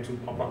people's names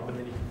would pop up, and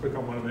then you could click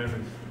on one of them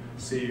and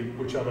see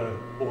which other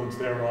boards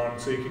they're on.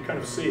 So you could kind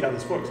of see how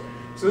this works.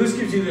 So this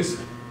gives you this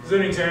is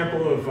an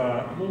example of,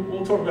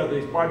 we'll talk about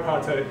these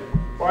bipartite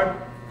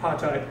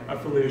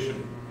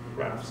affiliation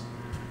graphs.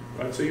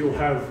 Right? So you'll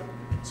have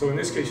So in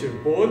this case, you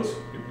have boards.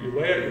 You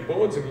lay out your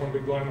boards in one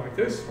big line like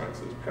this, right?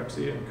 So there's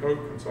Pepsi and Coke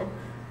and so on.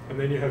 And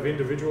then you have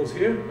individuals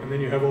here, and then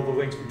you have all the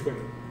links between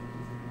them,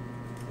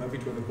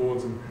 between the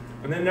boards. And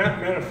then that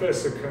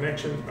manifests a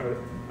connection,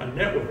 a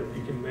network.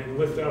 You can then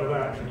lift out of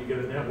that, and you get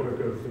a network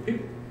of the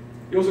people.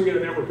 You also get a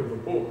network of the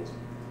boards,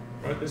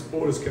 right? This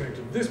board is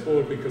connected to this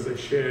board because they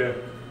share,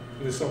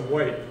 and there's some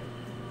weight. It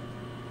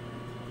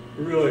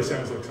really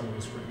sounds like someone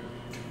is screaming.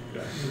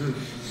 Yeah.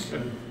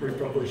 And we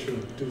probably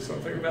should do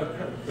something about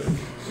that, but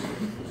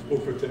we'll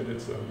pretend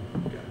it's gas.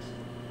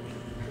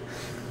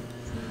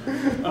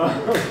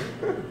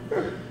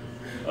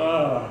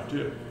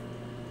 Dear.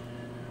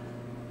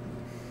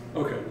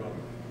 Okay, well.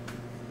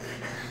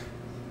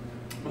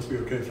 Must be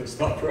okay if I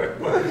stop, right?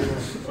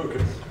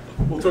 Okay.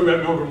 We'll talk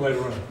about Milgram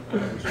later on.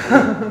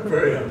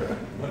 Very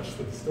much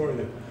the story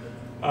there.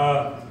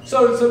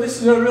 So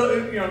this is a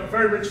really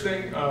very rich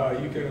thing.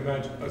 You can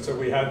imagine. So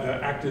we had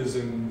the actors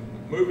in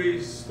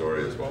movies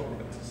story as well.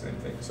 That's the same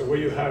thing. So where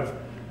you have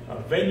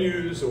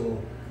venues or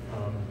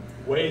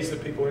ways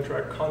that people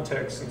interact,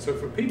 contexts, and so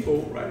for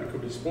people, right, it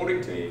could be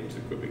sporting teams,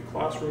 it could be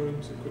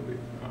classrooms, it could be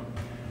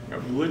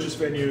religious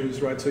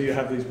venues, right? So you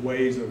have these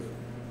ways of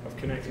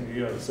connecting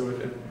together. So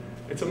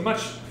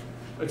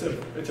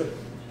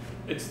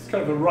it's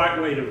kind of the right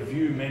way to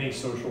view many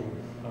social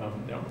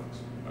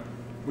networks. Right?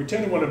 We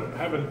tend to want to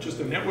have just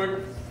a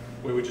network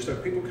where we just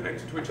have people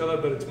connected to each other,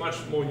 but it's much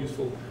more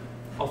useful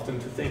often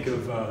to think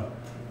of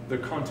the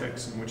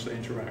context in which they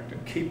interact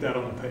and keep that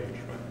on the page,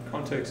 right?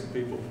 Context and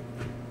people,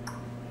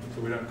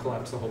 so we don't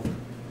collapse the whole thing.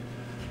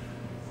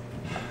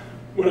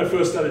 When I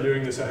first started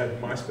doing this, I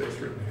had MySpace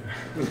written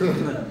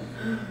here.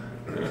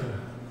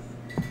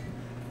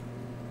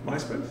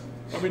 MySpace?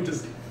 I mean,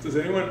 does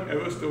anyone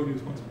ever still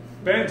use MySpace?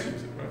 Bands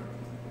use it, right?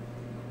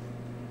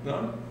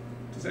 No?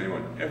 Does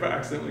anyone ever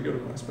accidentally go to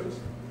MySpace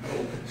at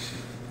all?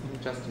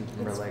 Justin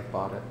Timberlake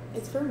bought it.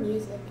 It's for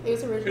music. It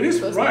was originally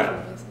supposed right, to be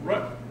for music.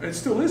 right. It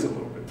still is a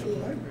little bit,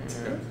 Yeah. right?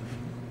 Yeah.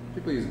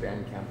 People use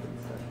Bandcamp and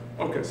stuff.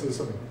 Okay, so there's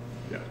something.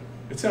 Yeah,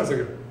 it sounds like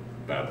a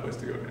bad place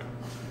to go now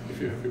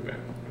if you have your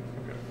band.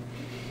 Okay.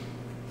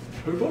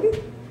 Who bought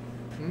it?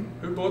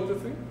 Who bought the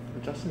thing?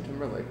 Justin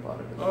Timberlake bought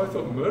it. Oh, I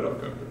thought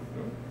Murdoch owned it.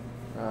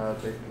 No?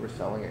 They were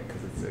selling it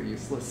because it's so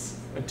useless.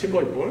 And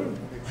Timberlake bought it? I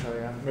think so,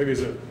 yeah. Maybe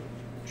it's a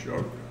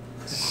joke.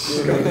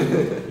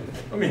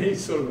 I mean,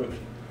 he's sort of a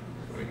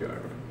funny guy,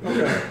 right?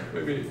 Okay,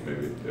 maybe,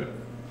 yeah.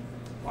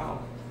 Wow,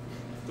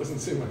 doesn't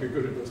seem like a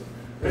good investment.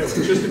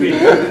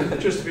 Anyway,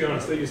 just to be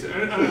honest, they used to,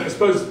 and I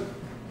suppose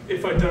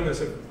if I'd done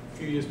this a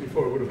few years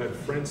before, I would have had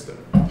Friendster.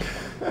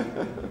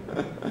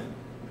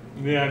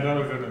 Yeah,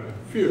 no, a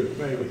few,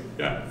 maybe.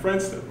 Yeah,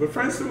 Friendster. But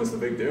Friendster was the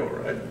big deal,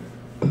 right?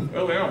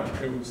 Early on,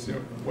 it was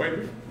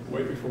way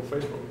before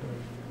Facebook.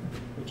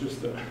 It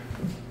just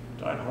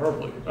died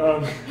horribly.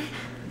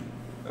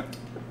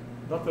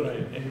 Not that I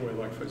in any way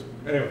like Facebook.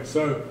 Anyway,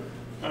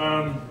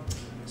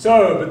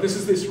 but this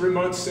is this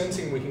remote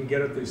sensing we can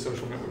get at these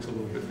social networks a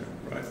little bit now,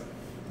 right?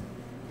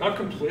 Not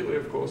completely,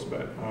 of course,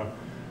 but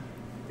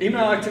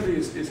email activity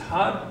is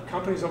hard.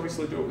 Companies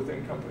obviously do it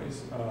within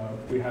companies.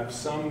 We have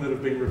some that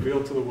have been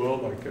revealed to the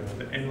world, like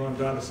the Enron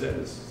data set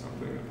is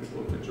something that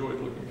people have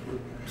enjoyed looking through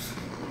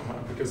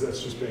because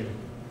that's just been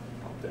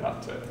popped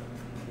out.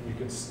 You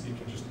get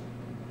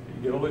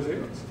all these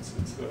emails.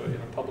 It's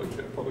public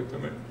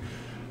domain.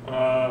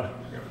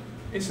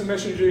 Instant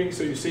messaging.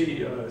 So you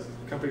see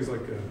companies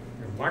like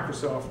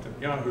Microsoft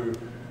and Yahoo.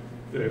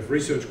 They have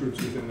research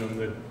groups within them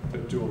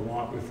that do a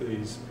lot with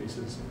these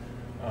pieces.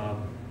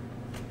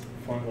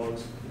 Phone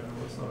logs,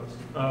 that's nice.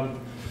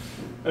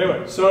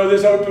 Anyway, so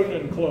there's open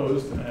and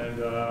closed, and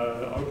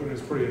open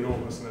is pretty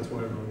enormous, and that's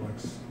why everyone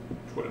likes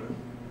Twitter,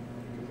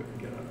 because they can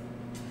get it.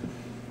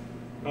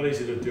 Not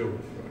easy to deal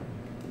with.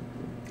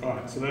 Right? All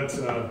right, so that's,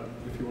 if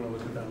you want to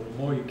look at that a little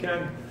more, you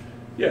can.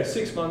 Yeah,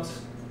 6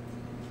 months.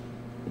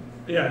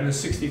 Yeah, and there's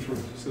 63,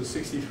 so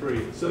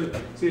 63. So,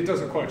 see, it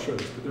doesn't quite show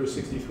this, but there are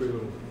 63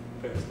 little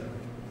pairs down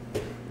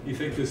here. You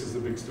think this is the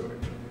big story.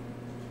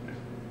 Yeah.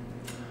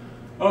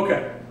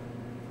 Okay.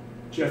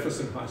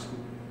 Jefferson High School.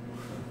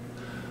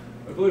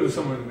 I believe it was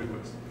somewhere in the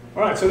Midwest.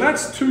 All right, so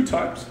that's two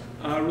types.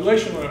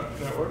 Relational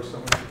networks,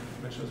 someone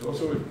mentioned as well.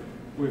 So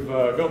we've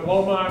got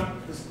Walmart.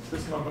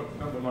 This number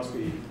must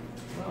be,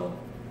 well,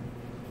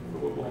 I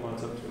wonder what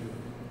Walmart's up to.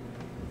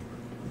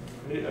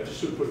 I just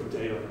should have put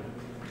data in.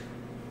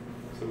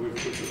 So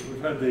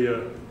we've had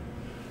the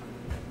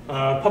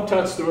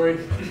Pop-Tart story,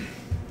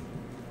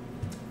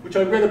 which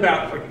I read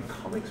about like in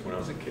comics when I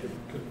was a kid.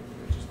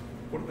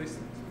 What are these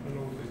things? I don't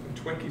know what these things.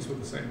 Twinkies were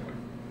the same way.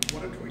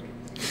 What are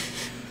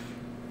Twinkies?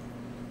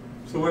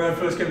 So when I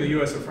first came to the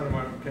US, a friend of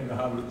mine came to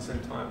Harvard at the same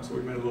time, so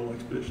we made a little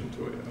expedition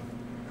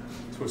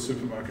to a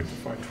supermarket to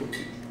find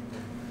Twinkies.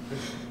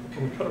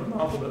 And we kind of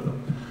marveled at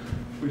them.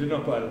 We did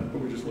not buy them,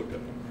 but we just looked at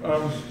them.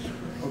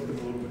 Opened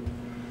a little bit.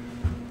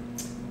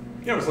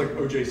 Yeah, it was like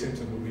O.J.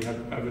 Simpson would be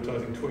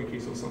advertising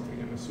Twinkies or something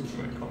in a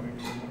Superman comic.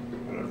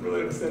 I don't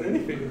really understand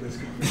anything in this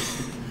comic.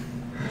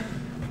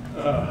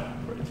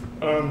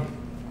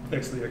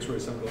 Next to the X-ray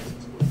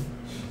sunglasses.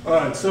 All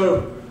right,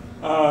 so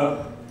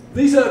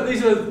these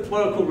are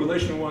what I call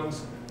relational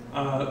ones,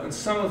 and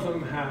some of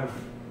them have,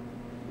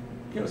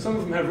 some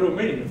of them have real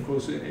meaning, of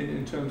course,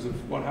 in terms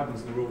of what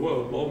happens in the real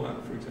world.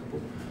 Walmart, for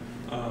example.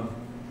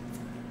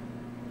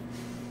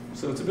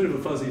 So it's a bit of a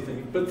fuzzy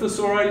thing, but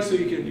thesaurus, so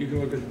you can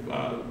look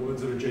at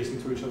words that are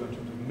adjacent to each other in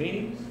terms of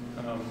meanings.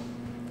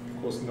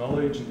 Of course,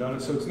 knowledge and data.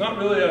 So it's not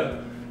really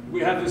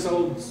we have this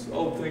old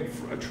thing,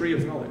 a tree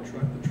of knowledge,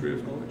 right? The tree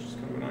of knowledge is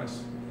kind of a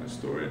nice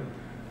story.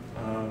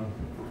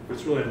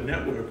 It's really a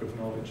network of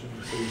knowledge,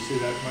 and so you see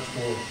that much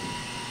more.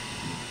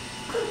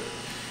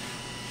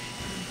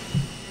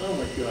 Oh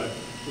my God,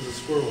 there's a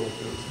squirrel up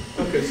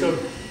there. Okay, so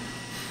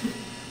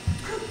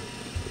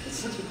it's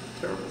such a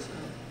terrible sound.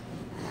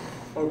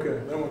 Okay,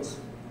 that one's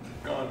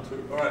gone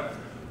too. All right.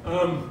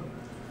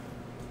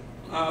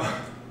 Okay.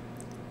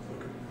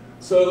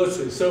 So let's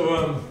see.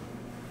 So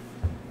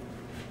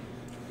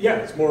yeah,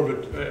 it's more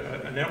of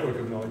a network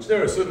of knowledge.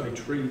 There are certainly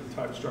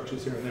tree-type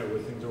structures here and there where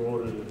things are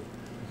ordered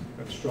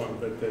and strong,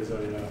 but there's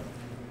a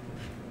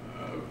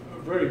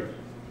very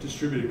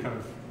distributed kind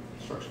of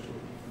structure to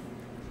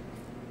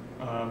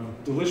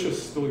it.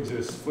 Delicious still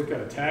exists.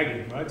 Flickr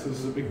tagging, right? So this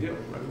is a big deal,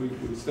 right?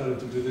 We started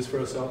to do this for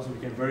ourselves and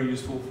became very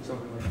useful for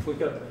something like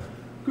Flickr.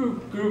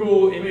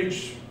 Google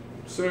image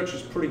search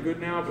is pretty good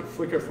now, but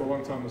Flickr for a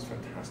long time was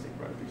fantastic,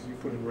 right? Because you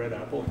put in red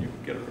apple and you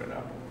could get a red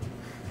apple.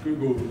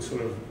 Google would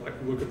sort of like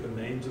look at the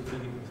names of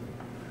things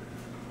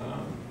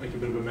and make a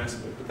bit of a mess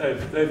of it.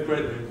 But they've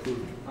greatly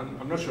improved.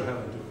 I'm not sure how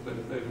they do it,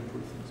 but they've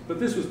improved things. But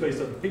this was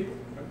based on people,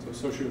 right? So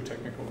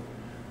socio-technical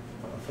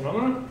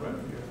phenomena, right?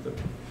 The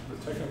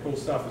technical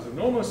stuff is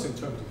enormous in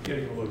terms of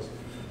getting all those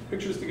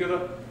pictures together.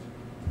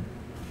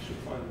 You should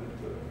find it.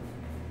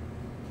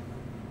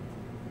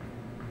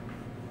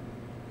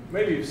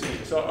 Maybe you've seen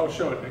it, so I'll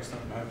show it next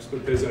time perhaps.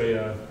 But there's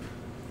a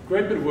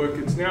great bit of work.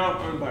 It's now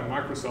owned by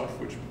Microsoft,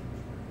 which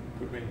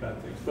could mean bad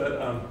things. But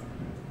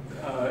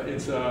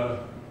it's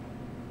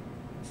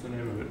what's the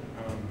name of it?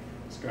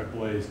 This guy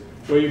Blaze.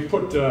 Where you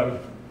put,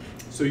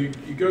 so you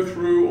go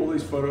through all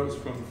these photos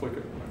from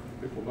Flickr.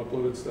 Right? People have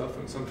uploaded stuff,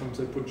 and sometimes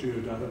they put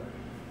geodata.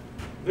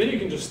 Then you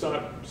can just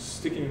start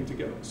sticking them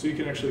together. So you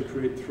can actually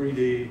create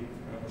 3D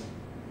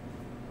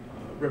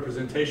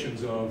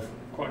representations of,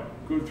 quite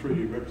good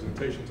 3D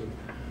representations of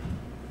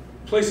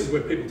places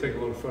where people take a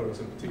lot of photos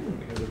in particular.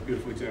 Here's a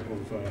beautiful example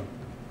of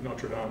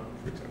Notre Dame,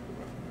 for example.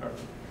 Right?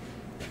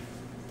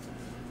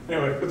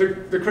 Anyway, but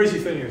the crazy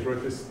thing is,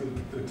 right,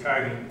 the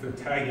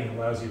tagging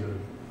allows you to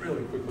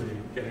really quickly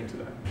get into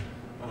that.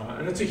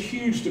 And it's a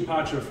huge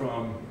departure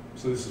from,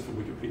 so this is for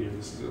Wikipedia,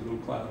 this is a little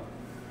cloud.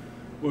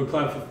 Word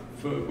cloud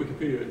for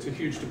Wikipedia, it's a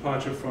huge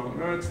departure from,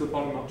 no, it's the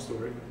bottom-up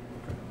story.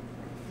 Okay.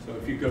 So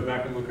if you go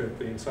back and look at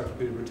the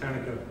Encyclopedia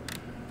Britannica,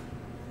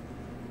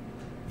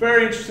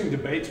 very interesting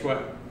debates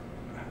were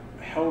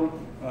held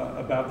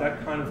about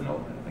that kind of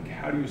knowledge. Like,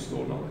 how do you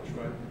store knowledge,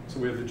 right? So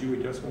we have the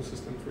Dewey Decimal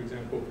System, for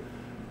example.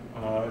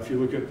 If you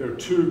look at, there are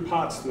two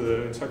parts to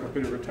the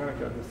Encyclopedia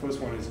Britannica. The first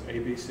one is A,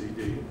 B, C,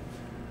 D.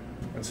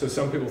 And so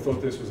some people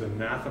thought this was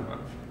anathema,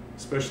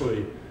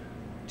 especially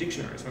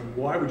dictionaries. I mean,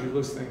 why would you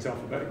list things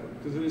alphabetically?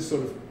 Because it is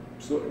sort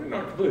of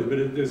not completely,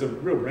 but there's a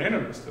real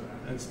randomness to that.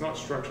 And it's not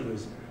structured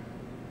as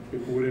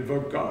people would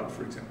invoke God,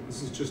 for example.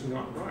 This is just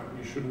not right.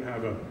 You shouldn't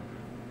have a,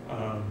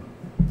 I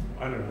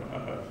don't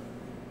know,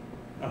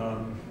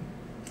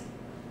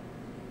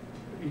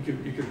 you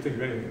could think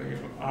of anything,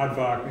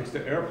 aardvark next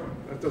to airplane.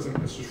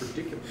 That's just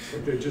ridiculous.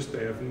 Like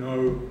they have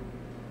no,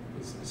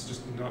 it's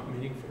just not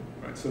meaningful,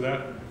 right? So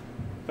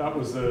that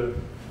was the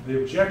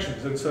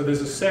objections. And so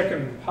there's a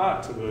second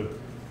part to the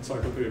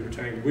Encyclopedia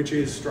Britannica, which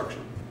is structured.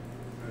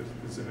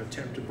 It's an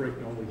attempt to break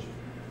knowledge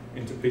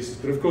into pieces.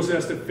 But of course it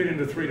has to fit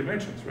into 3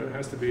 dimensions, right? It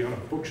has to be on a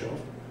bookshelf.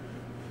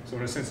 So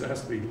in a sense it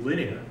has to be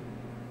linear.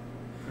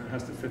 And it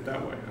has to fit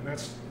that way. And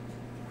that's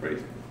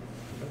crazy.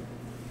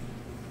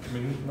 I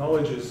mean,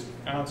 knowledge is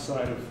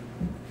outside of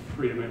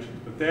 3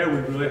 dimensions. But there we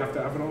really have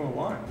to have it on a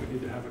line. We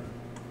need to have it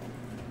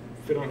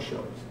fit on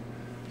shelves.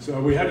 So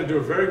we had to do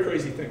a very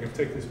crazy thing of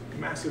take this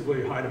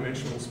massively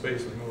high-dimensional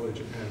space of knowledge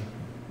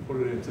and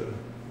put it into,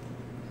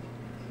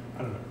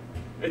 I don't know.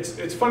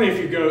 It's funny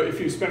if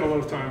you spend a lot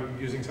of time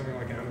using something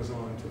like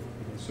Amazon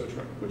to search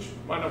for, which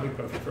might not be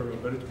perfect for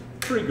everyone, but it's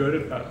pretty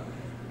good at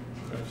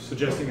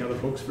suggesting other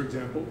books, for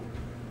example.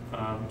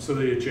 So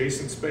the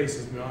adjacent space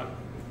is not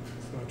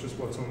just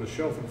what's on the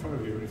shelf in front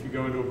of you. And if you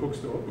go into a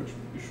bookstore, which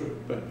you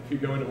should, but if you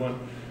go into one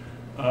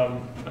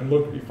and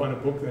look, you find a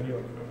book, then you're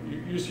like,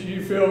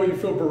 you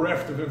feel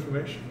bereft of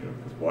information, you know,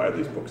 because why are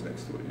these books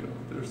next to it? You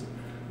know,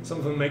 some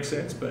of them make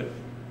sense, but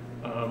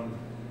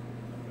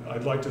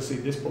I'd like to see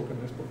this book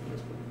and this book and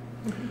this book.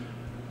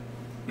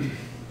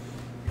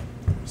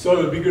 So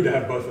it'd be good to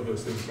have both of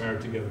those things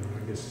married together.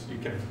 And I guess you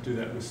can do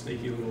that with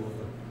sneaky little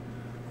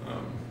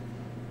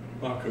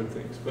barcode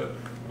things, but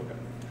okay.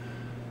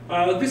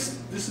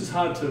 This is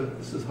hard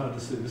to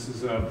see. This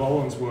is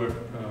Boland's work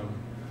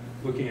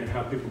looking at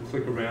how people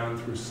click around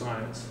through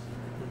science,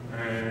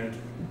 and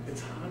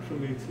it's hard for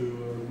me to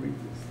read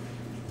this thing,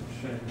 which is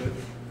a shame.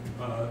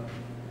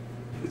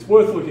 But it's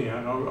worth looking at,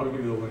 and I'll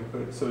give you the link.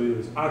 But so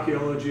there's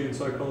archaeology and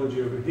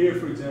psychology over here,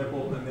 for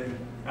example, and then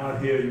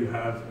out here you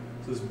have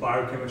this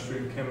biochemistry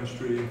and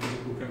chemistry and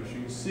physical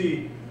chemistry. You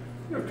see,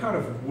 kind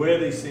of where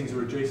these things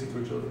are adjacent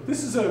to each other.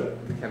 This is a...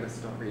 The chemists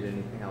don't read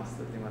anything else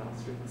that anyone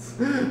else reads.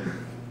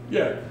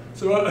 Yeah,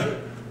 so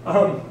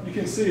you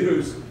can see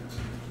who's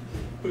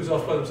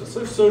off by themselves.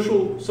 So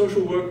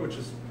social work, which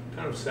is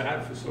kind of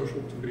sad for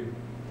social to be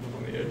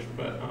on the edge,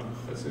 but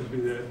that seems to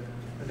be there.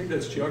 I think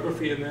that's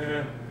geography in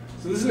there.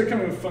 So this is a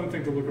kind of fun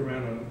thing to look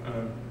around on.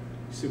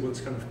 You see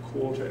what's kind of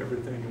core to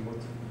everything and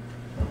what's...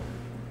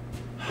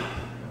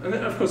 And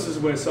then, of course, this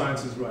is where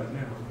science is right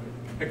now.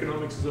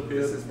 Economics is up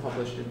here. This is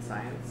published in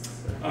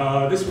Science?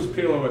 This was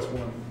PLOS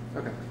 1.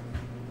 Okay.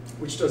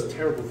 Which does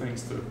terrible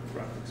things to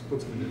graphics,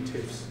 puts them into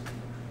TIFFs.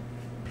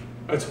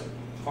 That's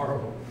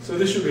horrible. So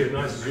this should be a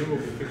nice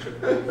zoomable picture.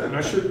 And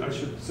I should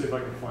see if I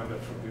can find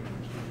that from the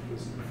image.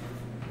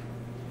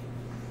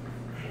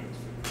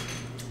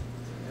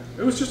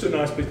 It was just a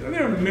nice piece. And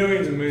there are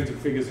millions and millions of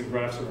figures and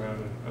graphs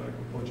around, and I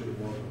can point you to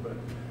one of them.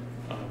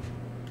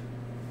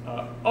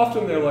 But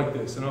often they're like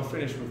this, and I'll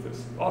finish with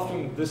this.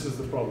 Often this is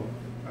the problem.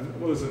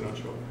 Well, this is a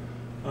nutshell.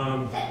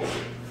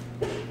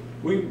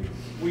 We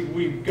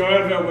go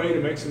out of our way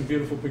to make some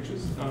beautiful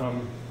pictures,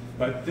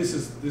 but this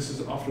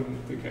is often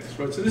the case,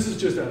 right? So this is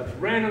just a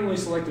randomly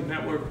selected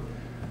network.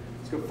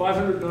 It's got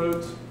 500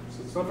 nodes, so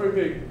it's not very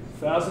big.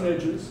 1,000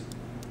 edges,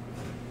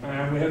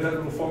 and we had that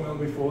little formula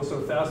before. So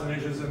 1,000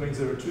 edges, that means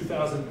there are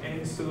 2,000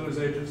 ends to those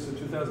edges. So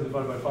 2,000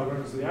 divided by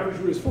 500. So the average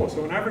root is 4.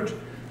 So on average,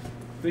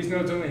 these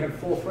nodes only have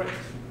 4 frames.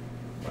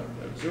 Right?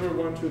 0,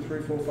 1, 2,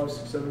 3, 4, 5,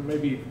 6, 7,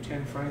 maybe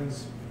 10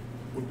 frames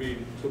would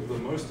be sort of the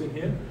most in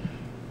here.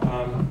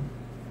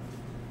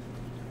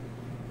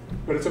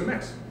 But it's a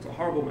mess. It's a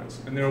horrible mess.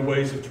 And there are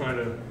ways of trying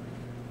to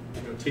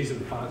tease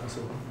it apart and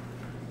so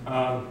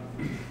on.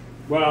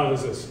 Well,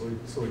 there's a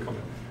silly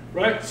comment.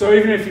 Right? So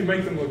even if you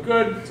make them look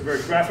good, it's a very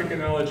graphic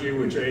analogy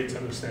which aids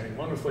understanding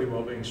wonderfully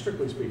while being,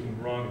 strictly speaking,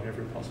 wrong in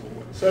every possible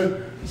way.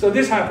 So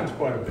this happens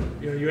quite a bit.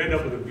 You end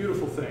up with a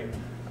beautiful thing.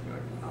 You're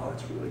like, oh,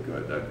 that's really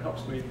good. That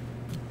helps me.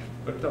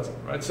 But it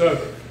doesn't, right? So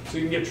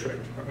you can get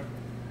tricked, right?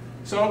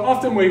 So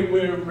often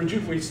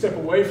we step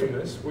away from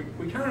this.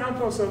 We can't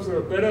help ourselves. There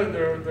are better.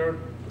 There are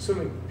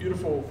certainly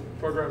beautiful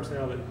programs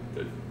now that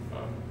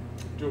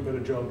do a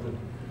better job than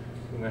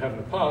they have in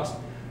the past.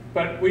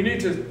 But we need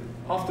to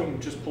often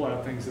just pull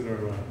out things that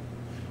are,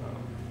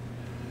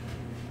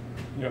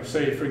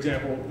 say for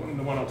example,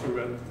 the one I'll talk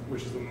about,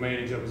 which is the main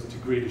example, is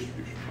degree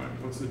distribution. Right?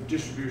 What's the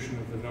distribution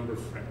of the number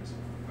of frames?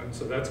 And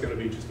so that's going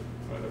to be just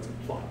that's a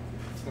plot.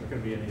 It's not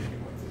going to be anything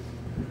like this.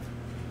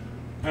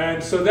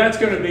 And so that's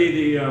going to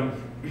be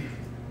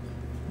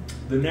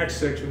the next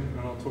section,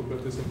 and I'll talk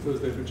about this on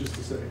Thursday, but just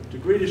to say,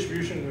 degree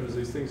distribution, there's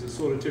these things,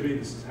 assortativity,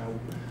 this is how,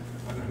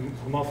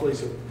 homophily,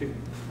 so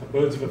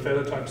birds of a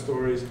feather type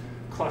stories,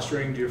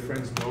 clustering, do your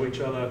friends know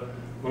each other,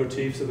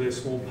 motifs, so there's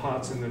small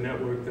parts in the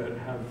network that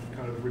have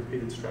kind of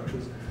repeated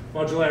structures.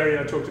 Modularity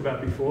I talked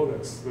about before,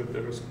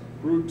 there's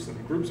groups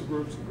and groups of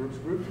groups and groups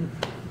of groups.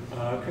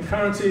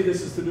 Concurrency,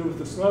 this is to do with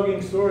the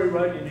smuggling story,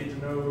 right? You need to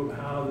know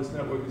how this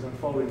network is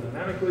unfolding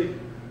dynamically.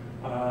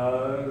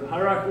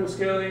 Hierarchical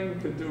scaling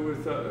could do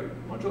with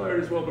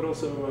modularity as well, but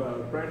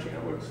also branching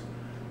networks.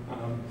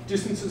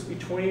 Distances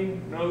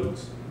between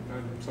nodes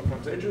and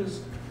sometimes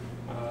edges.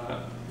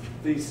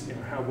 These,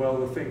 how well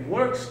the thing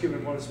works,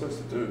 given what it's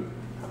supposed to do,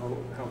 how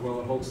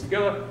well it holds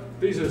together.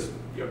 These are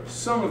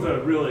some of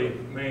the really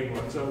main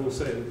ones. I will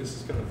say that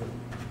this is kind of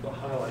the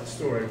highlight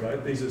story,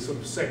 right? These are sort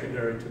of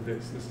secondary to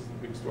this. This is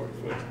the big story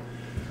first.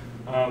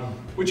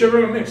 Which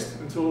everyone missed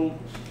until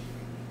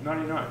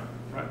 99,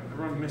 right?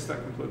 Everyone missed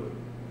that completely.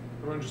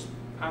 Everyone just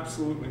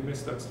absolutely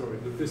missed that story,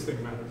 that this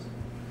thing matters.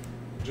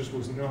 It just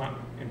was not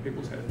in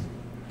people's heads.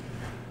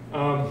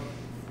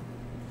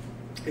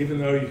 Even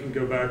though you can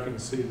go back and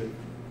see that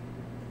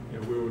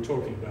we were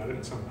talking about it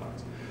in some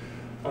parts.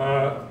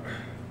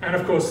 And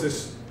of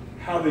course,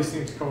 how these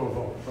things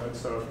co-evolve, right?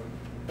 So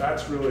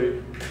that's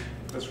really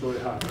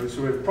hard. Right?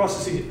 So we have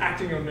processes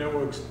acting on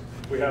networks.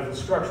 We have the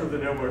structure of the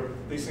network.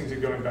 These things are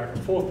going back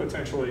and forth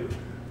potentially.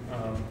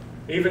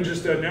 Even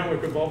just a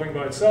network evolving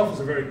by itself is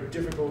a very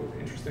difficult,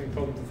 interesting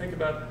problem to think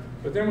about.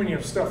 But then when you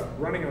have stuff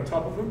running on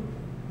top of them,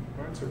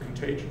 right? So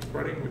contagion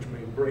spreading, which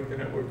may break the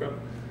network up,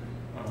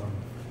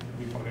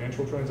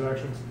 financial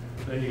transactions,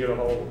 then you get a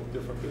whole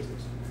different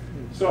business.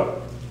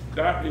 So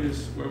that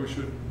is where we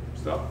should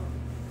stop.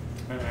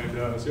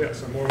 And so yeah,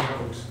 some more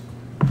networks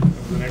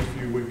over the next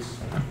few weeks.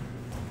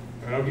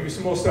 And I'll give you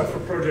some more stuff for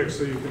projects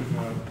so you can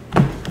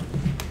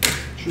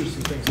choose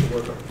some things to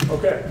work on.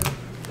 Okay.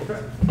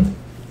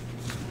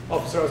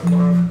 Office hours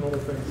tomorrow, normal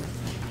thing.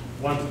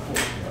 1 to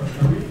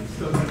 4. Are we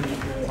still going to be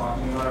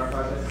talking about our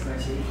projects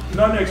next week?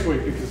 Not next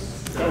week,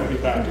 because that would be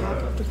bad.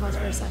 We pause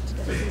for a sec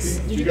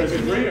today. Do you guys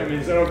agree? I mean,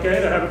 is that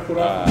okay to have it put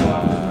up?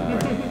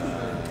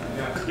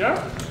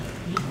 Yeah?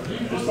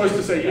 You're supposed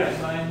to say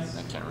yes.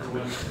 I can't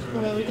remember.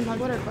 Well, we can talk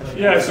about our questions.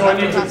 Yeah, so I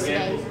need to...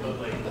 Today,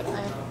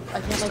 but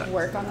I can't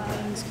work on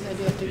things because I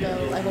do have to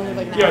go. I've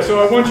only Yeah,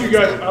 so I want you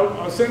guys,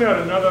 I'll send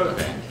out another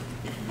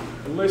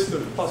list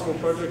of possible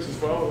projects as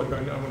well. Like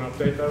I'm going to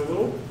update that a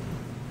little.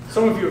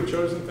 Some of you have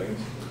chosen things,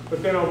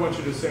 but then I want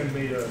you to send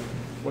me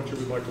what you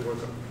would like to work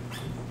on.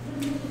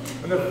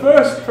 And the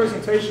first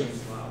presentation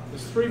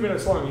is 3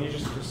 minutes long, and you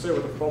just say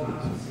what the problem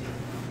is.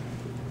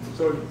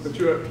 So, but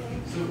you have.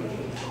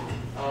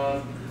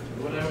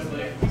 What I would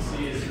like to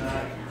see is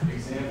not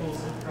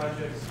examples of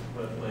projects,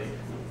 but like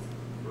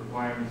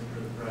requirements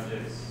for the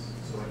projects,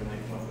 so I can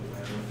like come up with my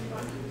own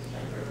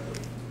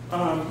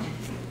projects.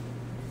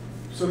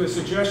 So there's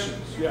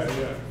suggestions, yeah,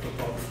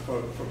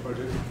 for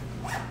projects.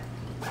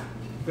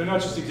 They're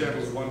not just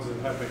examples of ones that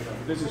have been done.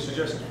 These are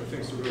suggestions for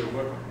things to really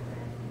work on.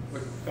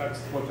 Like that's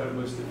what that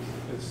list is.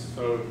 It's,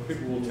 so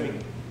people will take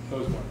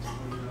those ones.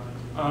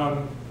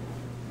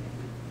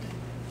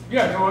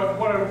 Yeah, no,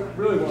 what I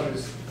really want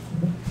is,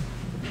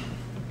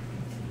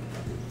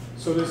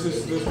 so there's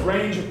this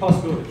range of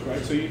possibilities,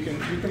 right? So you can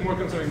work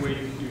on something where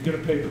you get a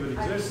paper that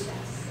exists,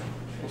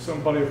 or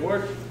some body of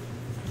work,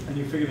 and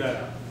you figure that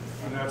out.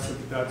 And that's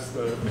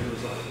the end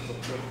result.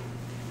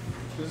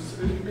 It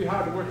can be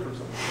hard to work for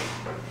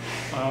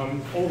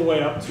something. All the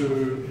way up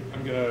to,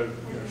 I'm going to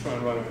try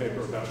and write a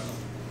paper about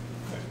something.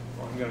 Okay.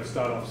 Well, I'm going to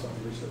start off some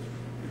research.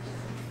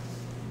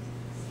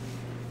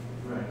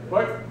 Right.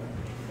 But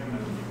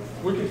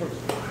we can focus.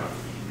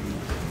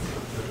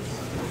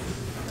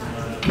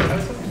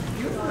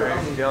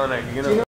 Dylan, are you gonna